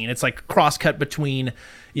fight scene. It's like cross cut between,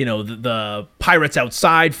 the pirates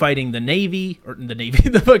outside fighting the Navy,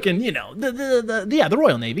 the fucking, the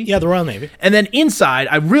Royal Navy. Yeah, the Royal Navy. And then inside,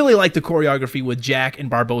 I really like the choreography with Jack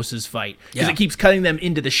and Barbossa's fight. Because Yeah. it keeps cutting them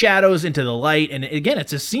into the shadows, into the light. And again,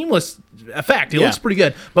 it's a seamless effect. It Yeah. looks pretty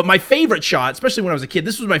good. But my favorite shot, especially when I was a kid,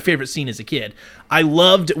 this was my favorite scene as a kid. I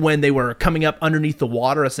loved when they were coming up underneath the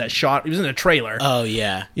water. It's that shot. It was in a trailer. Oh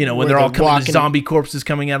yeah. When Where they're all coming, the walking- zombie corpses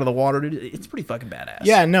coming out of the water. Dude, it's pretty fucking badass.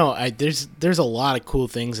 Yeah, no, there's a lot of cool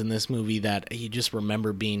things in this movie that you just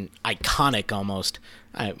remember being iconic almost.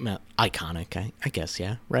 Iconic, I guess,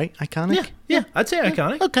 yeah, right? Iconic? Yeah, I'd say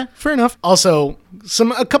iconic. Okay, fair enough. Also,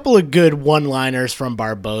 a couple of good one-liners from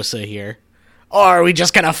Barbossa here. Or are we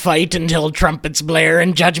just gonna fight until trumpets blare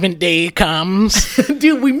and Judgment Day comes?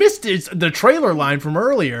 Dude, we missed the trailer line from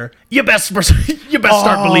earlier. You best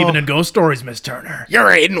start believing in ghost stories, Miss Turner.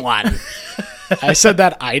 You're in one. I said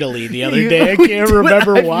that idly the other day. I We can't do it.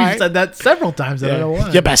 remember why. We've said that several times. I don't know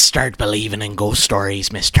why. You best start believing in ghost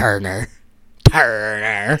stories, Miss Turner.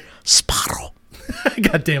 Turner. Spottle.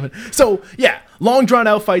 God damn it. So, yeah, long drawn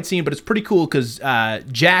out fight scene, but it's pretty cool because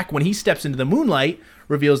Jack, when he steps into the moonlight,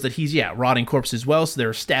 reveals that he's, rotting corpse as well. So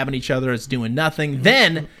they're stabbing each other. It's doing nothing.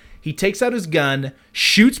 Then he takes out his gun,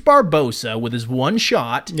 shoots Barbossa with his one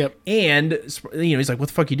shot. Yep. And, he's like, what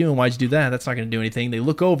the fuck are you doing? Why'd you do that? That's not going to do anything. They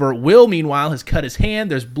look over. Will, meanwhile, has cut his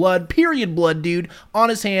hand. There's blood, period blood, dude, on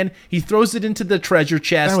his hand. He throws it into the treasure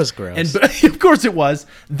chest. That was gross. And of course it was.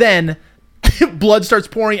 Then blood starts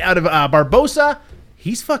pouring out of Barbossa.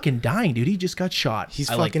 He's fucking dying, dude. He just got shot. He's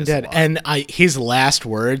I like fucking this a dead. lot. And his last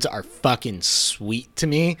words are fucking sweet to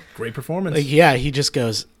me. Great performance. Like, yeah, he just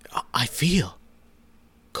goes, I feel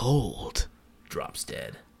cold. Drops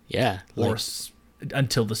dead. Yeah. Or Like,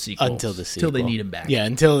 until the sequel. until the sequel. Until they need him back. Yeah,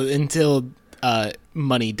 until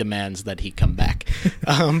money demands that he come back.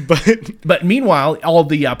 But meanwhile, all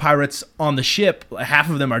the pirates on the ship, half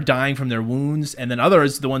of them are dying from their wounds, and then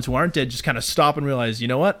others, the ones who aren't dead, just kind of stop and realize, you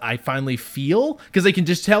know what? I finally feel, because they can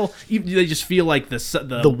just tell. They just feel like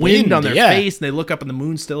the wind wind, on their yeah. face, and they look up and the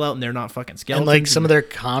moon's still out, and they're not fucking skeletons. And like some of their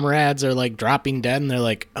comrades are like dropping dead, and they're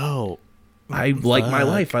like, "Oh, I like my fuck.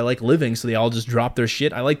 life. I like living, so they all just drop their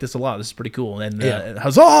shit. I like this a lot. This is pretty cool. And Yeah.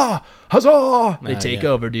 huzzah, huzzah! They take yeah.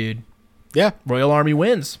 over, dude. yeah." Royal Army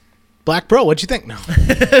wins. Black Bro, what'd you think? No.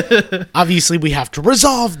 Obviously, we have to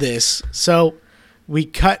resolve this, so we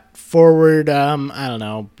cut forward. I don't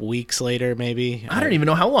know, weeks later, maybe. I don't even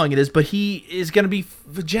know how long it is, but Jack's gonna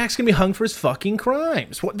be hung for his fucking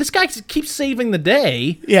crimes. This guy keeps saving the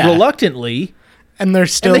day, Yeah. reluctantly, And they're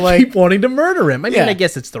still and they like, keep wanting to murder him. I mean, Yeah. I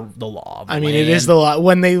guess it's the law. Of the I mean, land. it is the law.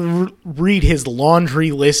 When they read his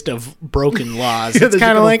laundry list of broken laws, Yeah, it's there's a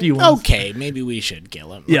kind of couple like, few ones. okay, maybe we should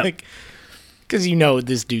kill him. Yeah. Because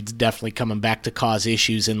this dude's definitely coming back to cause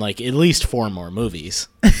issues in like at least 4 more movies.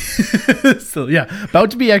 So yeah,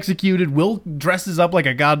 about to be executed. Will dresses up like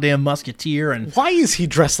a goddamn musketeer, and Why is he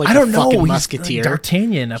dressed like I don't a know. fucking He's musketeer?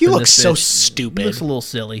 D'Artagnan. He up in looks this so bitch. stupid. He looks a little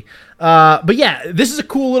silly. But yeah, this is a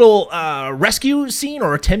cool little rescue scene,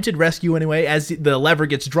 or attempted rescue anyway. As the lever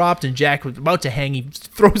gets dropped and Jack was about to hang, he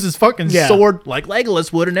throws his fucking Yeah. sword like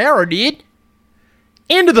Legolas would an arrow did.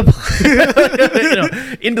 Into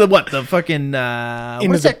the into the what? The fucking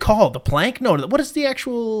what is that called? The plank? No, what is the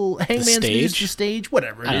actual hangman's noose? stage? The stage?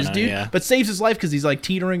 Whatever it I don't is, know, dude. yeah. But saves his life because he's like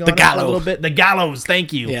teetering on it a gallows. little bit. The gallows,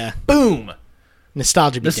 thank you. Yeah. Boom.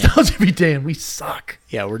 Nostalgia be damned. Nostalgia be damned. We suck.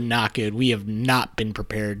 Yeah, we're not good. We have not been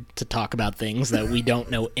prepared to talk about things that we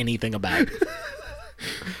don't know anything about.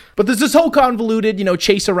 But there's this whole convoluted,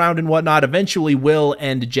 chase around and whatnot. Eventually, Will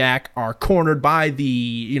and Jack are cornered by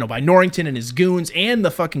by Norrington and his goons and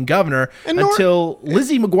the fucking governor until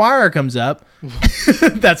Lizzie McGuire comes up.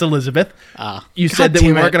 That's Elizabeth. You said that we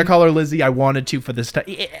damn weren't it. going to call her Lizzie. I wanted to for this time.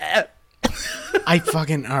 Yeah.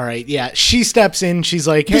 All right. Yeah, she steps in. She's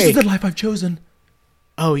like, This hey. is the life I've chosen.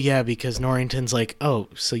 Oh, yeah, because Norrington's like, oh,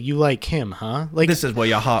 so you like him, huh? Like, This is where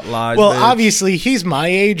your heart lies. well, bitch. obviously, he's my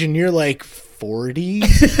age and you're like 40.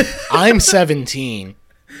 I'm 17.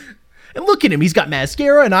 And look at him. He's got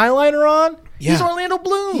mascara and eyeliner on. Yeah. He's Orlando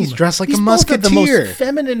Bloom. He's dressed like a both of the musketeer. most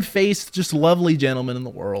feminine faced, just lovely gentleman in the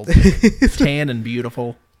world. Tan and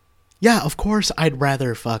beautiful. Yeah, of course I'd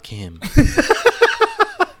rather fuck him.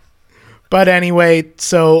 But anyway,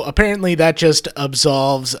 so apparently that just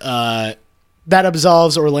absolves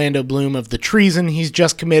Orlando Bloom of the treason he's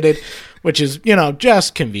just committed, which is,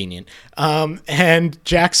 just convenient. And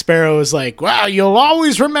Jack Sparrow is like, wow, you'll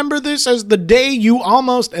always remember this as the day you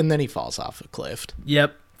almost... And then he falls off a cliff.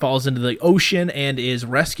 Yep. Falls into the ocean and is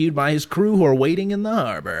rescued by his crew who are waiting in the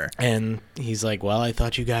harbor. And he's like, well, I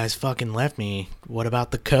thought you guys fucking left me. What about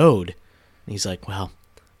the code? And he's like, well,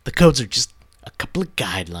 the codes are just a couple of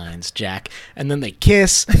guidelines, Jack. And then they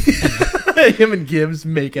kiss. Him and Gibbs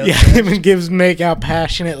make out. Yeah, him and Gibbs make out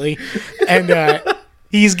passionately. And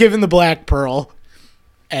he's given the Black Pearl.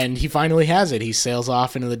 And he finally has it. He sails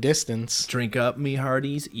off into the distance. Drink up, me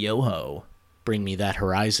hearties. Yo-ho. Bring me that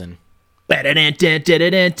horizon. Takes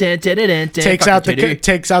out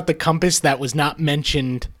the compass that was not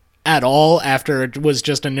mentioned at all after it was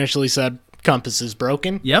just initially said compass is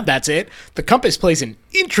broken. Yep. That's it. The compass plays an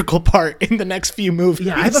integral part in the next few movies.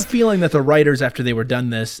 Yeah, I have a feeling that the writers, after they were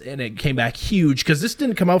done this, and it came back huge, because this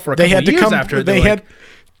didn't come out for a couple of years after.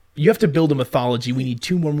 You have to build a mythology. We need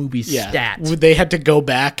 2 more movies stat. They had to go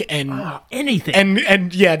back and anything.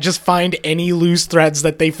 And just find any loose threads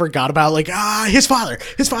that they forgot about. Like, his father,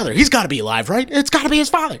 he's got to be alive, right? It's got to be his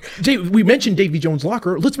father. We mentioned Davy Jones'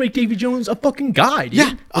 locker. Let's make Davy Jones a fucking guy, dude.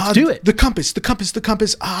 Yeah. Let's do it. The compass. The compass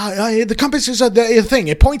is a thing.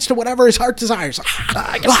 It points to whatever his heart desires.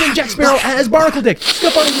 I got to Jack Sparrow as Barnacle Dick.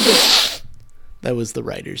 That was the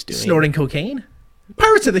writers doing. Snorting cocaine?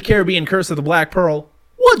 Pirates of the Caribbean, Curse of the Black Pearl.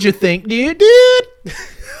 What'd you think, dude?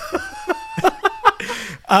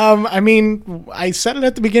 I mean, I said it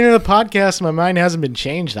at the beginning of the podcast. My mind hasn't been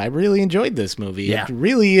changed. I really enjoyed this movie. Yeah. It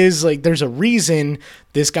really is like there's a reason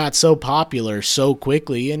this got so popular so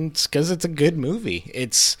quickly, and it's because it's a good movie.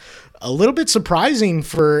 It's a little bit surprising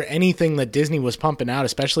for anything that Disney was pumping out,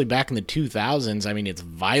 especially back in the 2000s. I mean, it's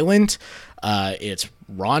violent, it's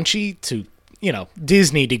raunchy to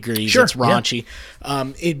Disney degrees. Sure, it's raunchy.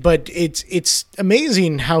 But it's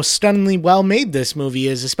amazing how stunningly well made this movie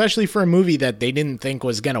is, especially for a movie that they didn't think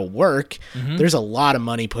was going to work. Mm-hmm. There's a lot of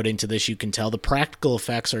money put into this, you can tell. The practical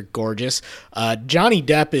effects are gorgeous. Johnny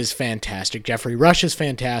Depp is fantastic. Jeffrey Rush is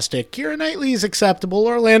fantastic. Keira Knightley is acceptable.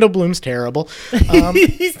 Orlando Bloom's terrible.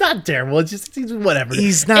 He's not terrible. It's just he's whatever.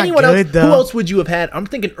 He's not Anyone good, else, though. Who else would you have had? I'm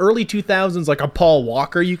thinking early 2000s, like a Paul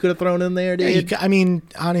Walker you could have thrown in there, dude. I mean,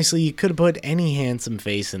 honestly, you could have put any handsome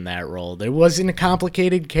face in that role. There wasn't a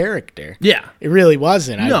complicated character. Yeah. It really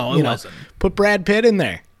wasn't. No, it wasn't. Put Brad Pitt in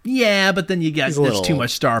there. Yeah, but then you got there's too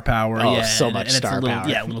much star power. Oh, yeah, so much star power.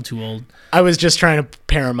 Yeah, a little too old. I was just trying to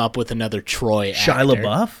pair him up with another Troy actor. Shia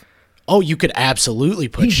LaBeouf? Oh, you could absolutely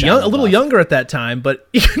put He's Shia a little LaBeouf. younger at that time,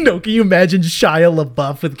 but can you imagine Shia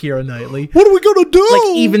LaBeouf with Keira Knightley? What are we going to do?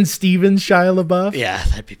 Like even Stevens Shia LaBeouf? Yeah,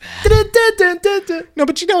 that'd be bad. No,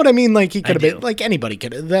 but you know what I mean? Like he could have been like anybody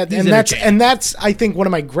could have that, and that's I think one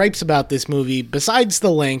of my gripes about this movie, besides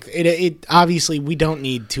the length, it obviously we don't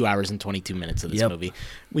need 2 hours and 22 minutes of this movie.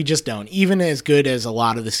 We just don't. Even as good as a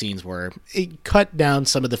lot of the scenes were, it cut down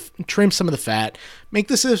trim some of the fat, make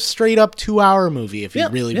this a straight up 2 hour movie if you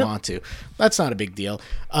really want to. That's not a big deal.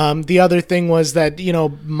 The other thing was that,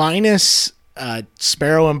 minus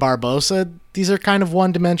Sparrow and Barbossa, these are kind of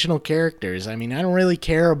one dimensional characters. I mean, I don't really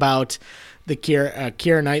care about the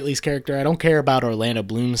Keira Knightley's character. I don't care about Orlando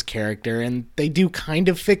Bloom's character, and they do kind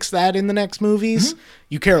of fix that in the next movies. Mm-hmm.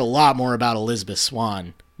 You care a lot more about Elizabeth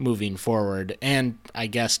Swann moving forward, and I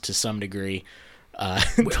guess to some degree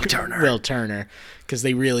Will Turner, because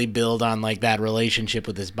they really build on like that relationship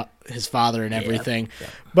with his father and everything. Yeah.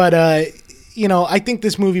 But I think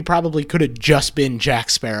this movie probably could have just been Jack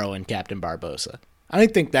Sparrow and Captain Barbossa. I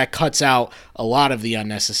think that cuts out a lot of the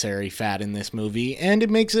unnecessary fat in this movie, and it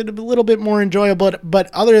makes it a little bit more enjoyable. But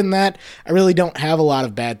other than that, I really don't have a lot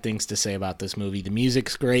of bad things to say about this movie. The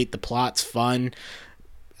music's great, the plot's fun.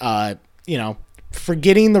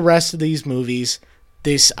 Forgetting the rest of these movies,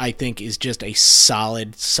 this, I think, is just a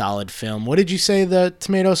solid film. What did you say the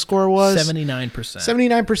tomato score was? 79%.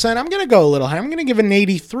 79%. I'm going to go a little higher. I'm going to give it an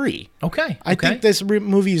 83. Okay. I think this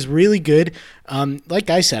movie is really good. Like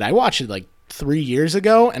I said, I watched it like 3 years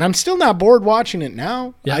ago, and I'm still not bored watching it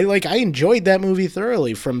now. Yeah. I enjoyed that movie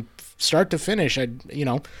thoroughly from start to finish. I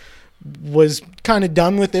was kind of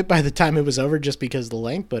done with it by the time it was over just because of the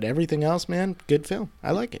length, but everything else, man, good film. I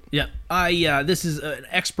like it. Yeah. This is an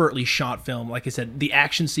expertly shot film. Like I said, the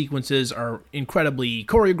action sequences are incredibly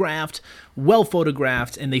choreographed, well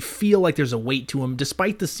photographed, and they feel like there's a weight to them.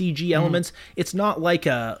 Despite the CG elements, it's not like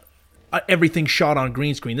a everything shot on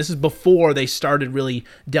green screen. This is before they started really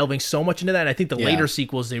delving so much into that. And I think the Yeah. later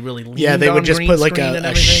sequels, they really leaned Yeah, they on would just green put like screen and a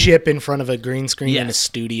everything. ship in front of a green screen in a Yes.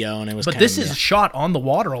 studio, and it was. But kinda, this is shot on the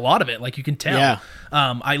water, a lot of it, like you can tell. Yeah.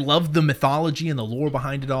 I love the mythology and the lore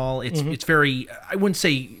behind it all. It's very, I wouldn't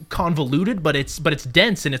say convoluted, but it's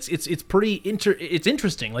dense, and it's pretty it's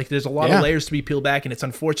interesting. Like there's a lot of layers to be peeled back, and it's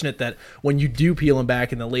unfortunate that when you do peel them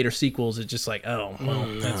back in the later sequels, it's just like, oh well,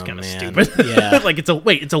 that's kind of man. stupid. Yeah. Like it's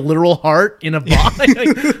a literal heart in a box.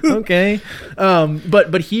 Like, okay.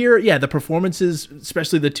 But here, yeah, the performances,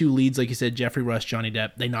 especially the two leads, like you said, Jeffrey Rush, Johnny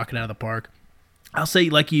Depp, they knock it out of the park. I'll say,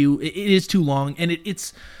 like you, it is too long, and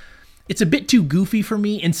it's a bit too goofy for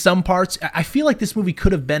me in some parts. I feel like this movie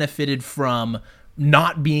could have benefited from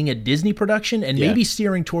not being a Disney production and maybe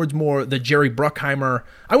steering towards more the Jerry Bruckheimer,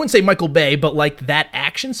 I wouldn't say Michael Bay, but like that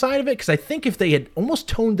action side of it. Because I think if they had almost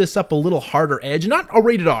toned this up a little harder edge, not a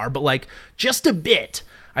rated R, but like just a bit,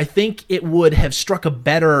 I think it would have struck a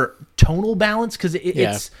better tonal balance, because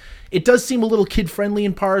it does seem a little kid-friendly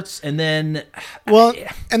in parts, and then... Well,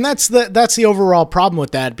 and that's the overall problem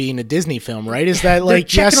with that being a Disney film, right? Is that they're like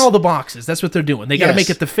checking all the boxes. That's what they're doing. They got to Yes. make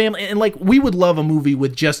it the family, and like we would love a movie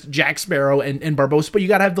with just Jack Sparrow and Barbossa, but you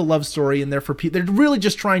got to have the love story in there for people. They're really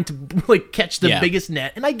just trying to like catch the biggest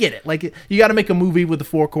net, and I get it. Like you got to make a movie with the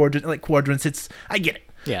four quadrants. I get it.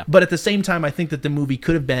 Yeah. But at the same time, I think that the movie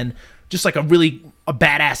could have been just like a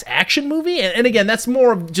badass action movie. And again, that's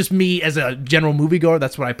more of just me as a general moviegoer.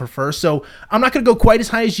 That's what I prefer. So I'm not going to go quite as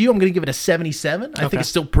high as you. I'm going to give it a 77. I think it's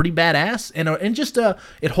still pretty badass, and just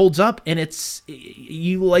it holds up. And it's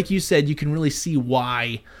like you said, you can really see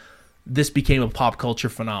why this became a pop culture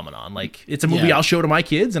phenomenon. Like it's a movie I'll show to my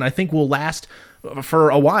kids, and I think will last for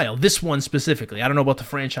a while. This one specifically. I don't know about the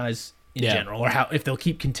franchise in general, or how if they'll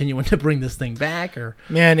keep continuing to bring this thing back, or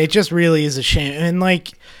Man, it just really is a shame. And like,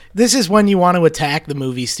 this is when you want to attack the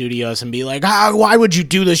movie studios and be like, why would you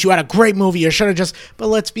do this? You had a great movie. You should have just... But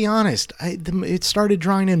let's be honest. It started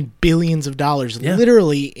drawing in billions of dollars,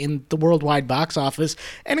 literally, in the worldwide box office.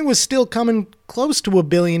 And it was still coming close to $1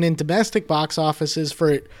 billion in domestic box offices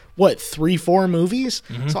for, 3-4 movies?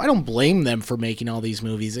 So I don't blame them for making all these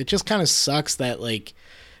movies. It just kind of sucks that, like...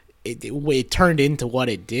 It turned into what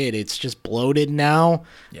it did. It's just bloated now.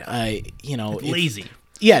 It's lazy.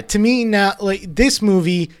 Yeah, to me now, like this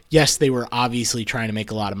movie, yes, they were obviously trying to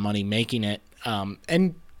make a lot of money making it,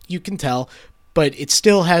 and you can tell, but it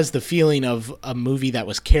still has the feeling of a movie that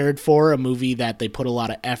was cared for, a movie that they put a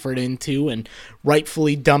lot of effort into and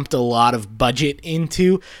rightfully dumped a lot of budget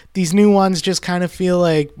into. These new ones just kind of feel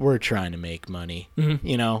like we're trying to make money,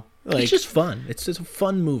 Like, it's just fun. It's just a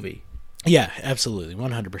fun movie. Yeah, absolutely,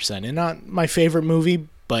 100%. And not my favorite movie,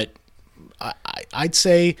 but I'd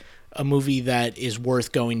say a movie that is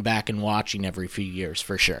worth going back and watching every few years,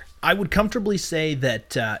 for sure. I would comfortably say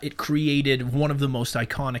that it created one of the most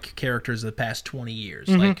iconic characters of the past 20 years.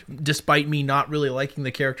 Like, despite me not really liking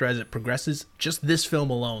the character as it progresses, just this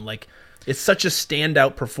film alone, like, it's such a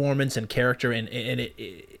standout performance and character, and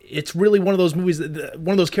it's really one of those movies, one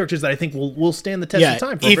of those characters that I think will stand the test of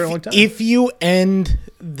time for a very long time. If you end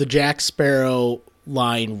the Jack Sparrow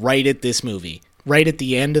line right at this movie, right at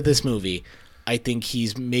the end of this movie, I think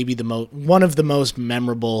he's maybe one of the most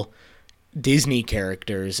memorable Disney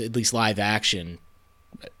characters, at least live action,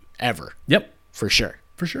 ever. Yep. For sure.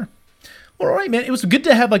 For sure. All right, man. It was good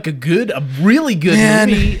to have like a really good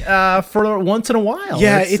movie for once in a while.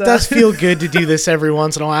 Yeah, it does feel good to do this every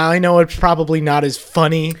once in a while. I know it's probably not as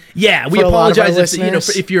funny. Yeah, we for a lot of our apologize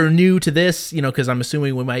listeners. if you're new to this, because I'm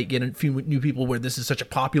assuming we might get a few new people where this is such a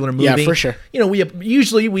popular movie. Yeah, for sure. We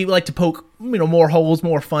usually like to poke more holes,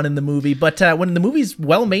 more fun in the movie, but when the movie's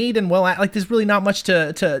well made and there's really not much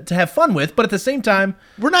to have fun with. But at the same time,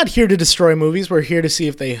 we're not here to destroy movies. We're here to see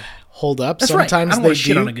if they hold up. That's sometimes right. I don't they want to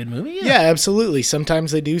shit do. on a good movie. Yeah, absolutely.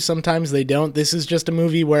 Sometimes they do, sometimes they don't. This is just a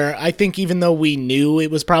movie where I think even though we knew it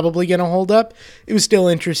was probably going to hold up, it was still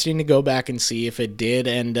interesting to go back and see if it did,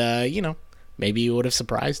 and maybe it would have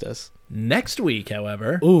surprised us. Next week,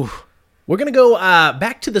 however, we're going to go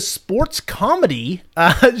back to the sports comedy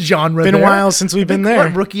genre. Been a while since we've been there.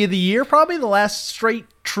 Rookie of the Year, probably the last straight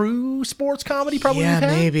true sports comedy probably Yeah, we've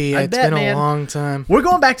had. maybe. It's been a long time. We're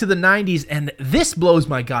going back to the 90s, and this blows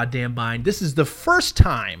my goddamn mind. This is the first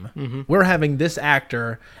time we're having this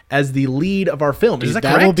actor as the lead of our film. Is that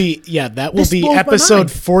correct? Will be that will This be blows my episode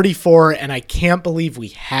mind. 44, and I can't believe we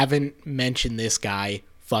haven't mentioned this guy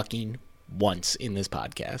fucking once in this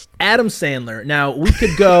podcast. Adam Sandler. Now, we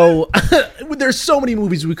could go... There's so many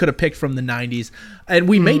movies we could have picked from the 90s, and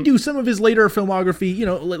we may do some of his later filmography,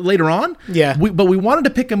 later on. Yeah. But we wanted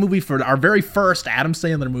to pick a movie for our very first Adam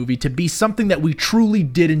Sandler movie to be something that we truly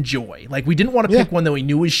did enjoy. Like, we didn't want to pick one that we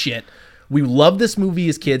knew was shit. We loved this movie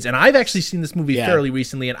as kids, and I've actually seen this movie fairly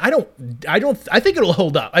recently, and I think it'll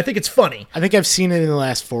hold up. I think it's funny. I think I've seen it in the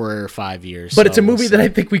last 4 or 5 years. But it's a movie that I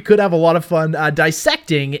think we could have a lot of fun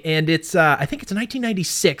dissecting, and it's I think it's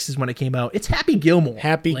 1996 is when it came out. It's Happy Gilmore.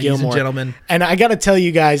 Happy ladies Gilmore. and gentlemen. And I got to tell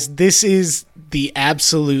you guys, this is the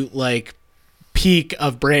absolute, peak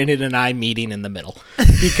of Brandon and I meeting in the middle.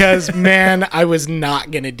 Because, man, I was not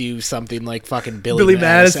going to do something like fucking Billy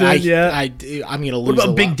Madison. I'm going to lose. What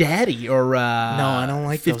about Big Daddy or no, I don't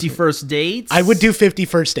like 50 First Dates? I would do 50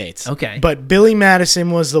 First Dates. Okay. But Billy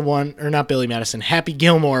Madison was the one, or not Billy Madison, Happy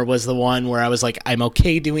Gilmore was the one where I was like, I'm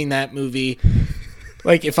okay doing that movie.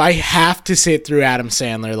 Like, if I have to sit through Adam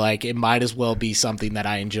Sandler, it might as well be something that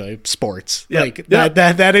I enjoy. Sports. Yep.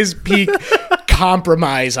 That is peak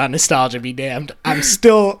compromise on Nostalgia Be Damned. I'm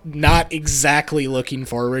still not exactly looking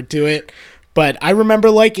forward to it, but I remember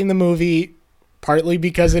liking the movie, partly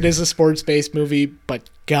because it is a sports-based movie, but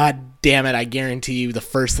god damn it, I guarantee you the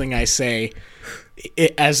first thing I say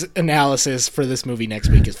as analysis for this movie next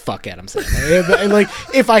week is fuck Adam Sandler.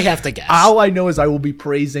 If I have to guess. All I know is I will be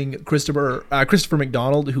praising Christopher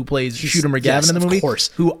McDonald, who plays Shooter McGavin in the movie, of course.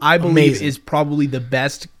 who I believe is probably the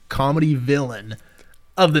best comedy villain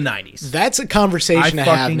of the 90s. That's a conversation to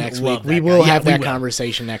have next week. We will have that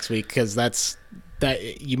conversation next week, because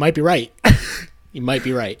you might be right. You might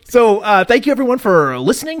be right. So thank you, everyone, for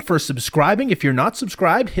listening, for subscribing. If you're not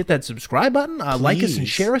subscribed, hit that subscribe button. Like us and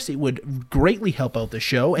share us. It would greatly help out the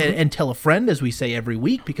show. And tell a friend, as we say every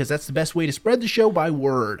week, because that's the best way to spread the show, by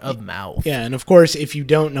word of mouth. Yeah, and of course, if you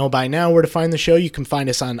don't know by now where to find the show, you can find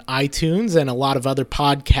us on iTunes and a lot of other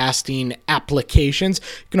podcasting applications.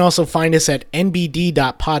 You can also find us at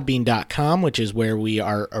nbd.podbean.com, which is where we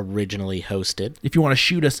are originally hosted. If you want to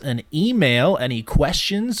shoot us an email, any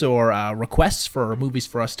questions or requests for movies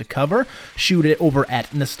for us to cover, shoot it over at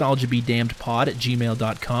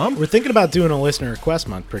nostalgiabedamnedpod@gmail.com. We're thinking about doing a listener request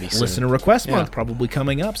month pretty soon. Listener request month probably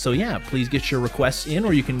coming up. So yeah, please get your requests in,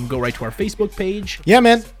 or you can go right to our Facebook page. Yeah,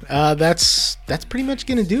 man. That's pretty much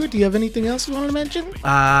going to do it. Do you have anything else you want to mention?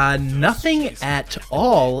 Nothing at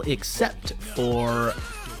all, except for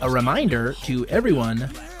a reminder to everyone: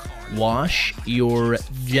 wash your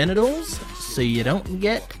genitals so you don't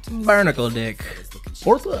get barnacle dick.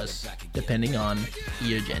 Or puss, depending on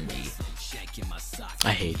your gender.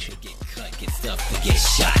 I hate you. This is the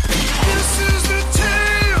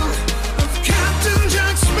tale of Captain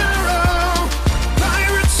Jack Sparrow,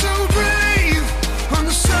 pirate so brave on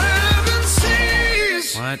the seven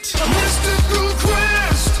seas. What? A mystical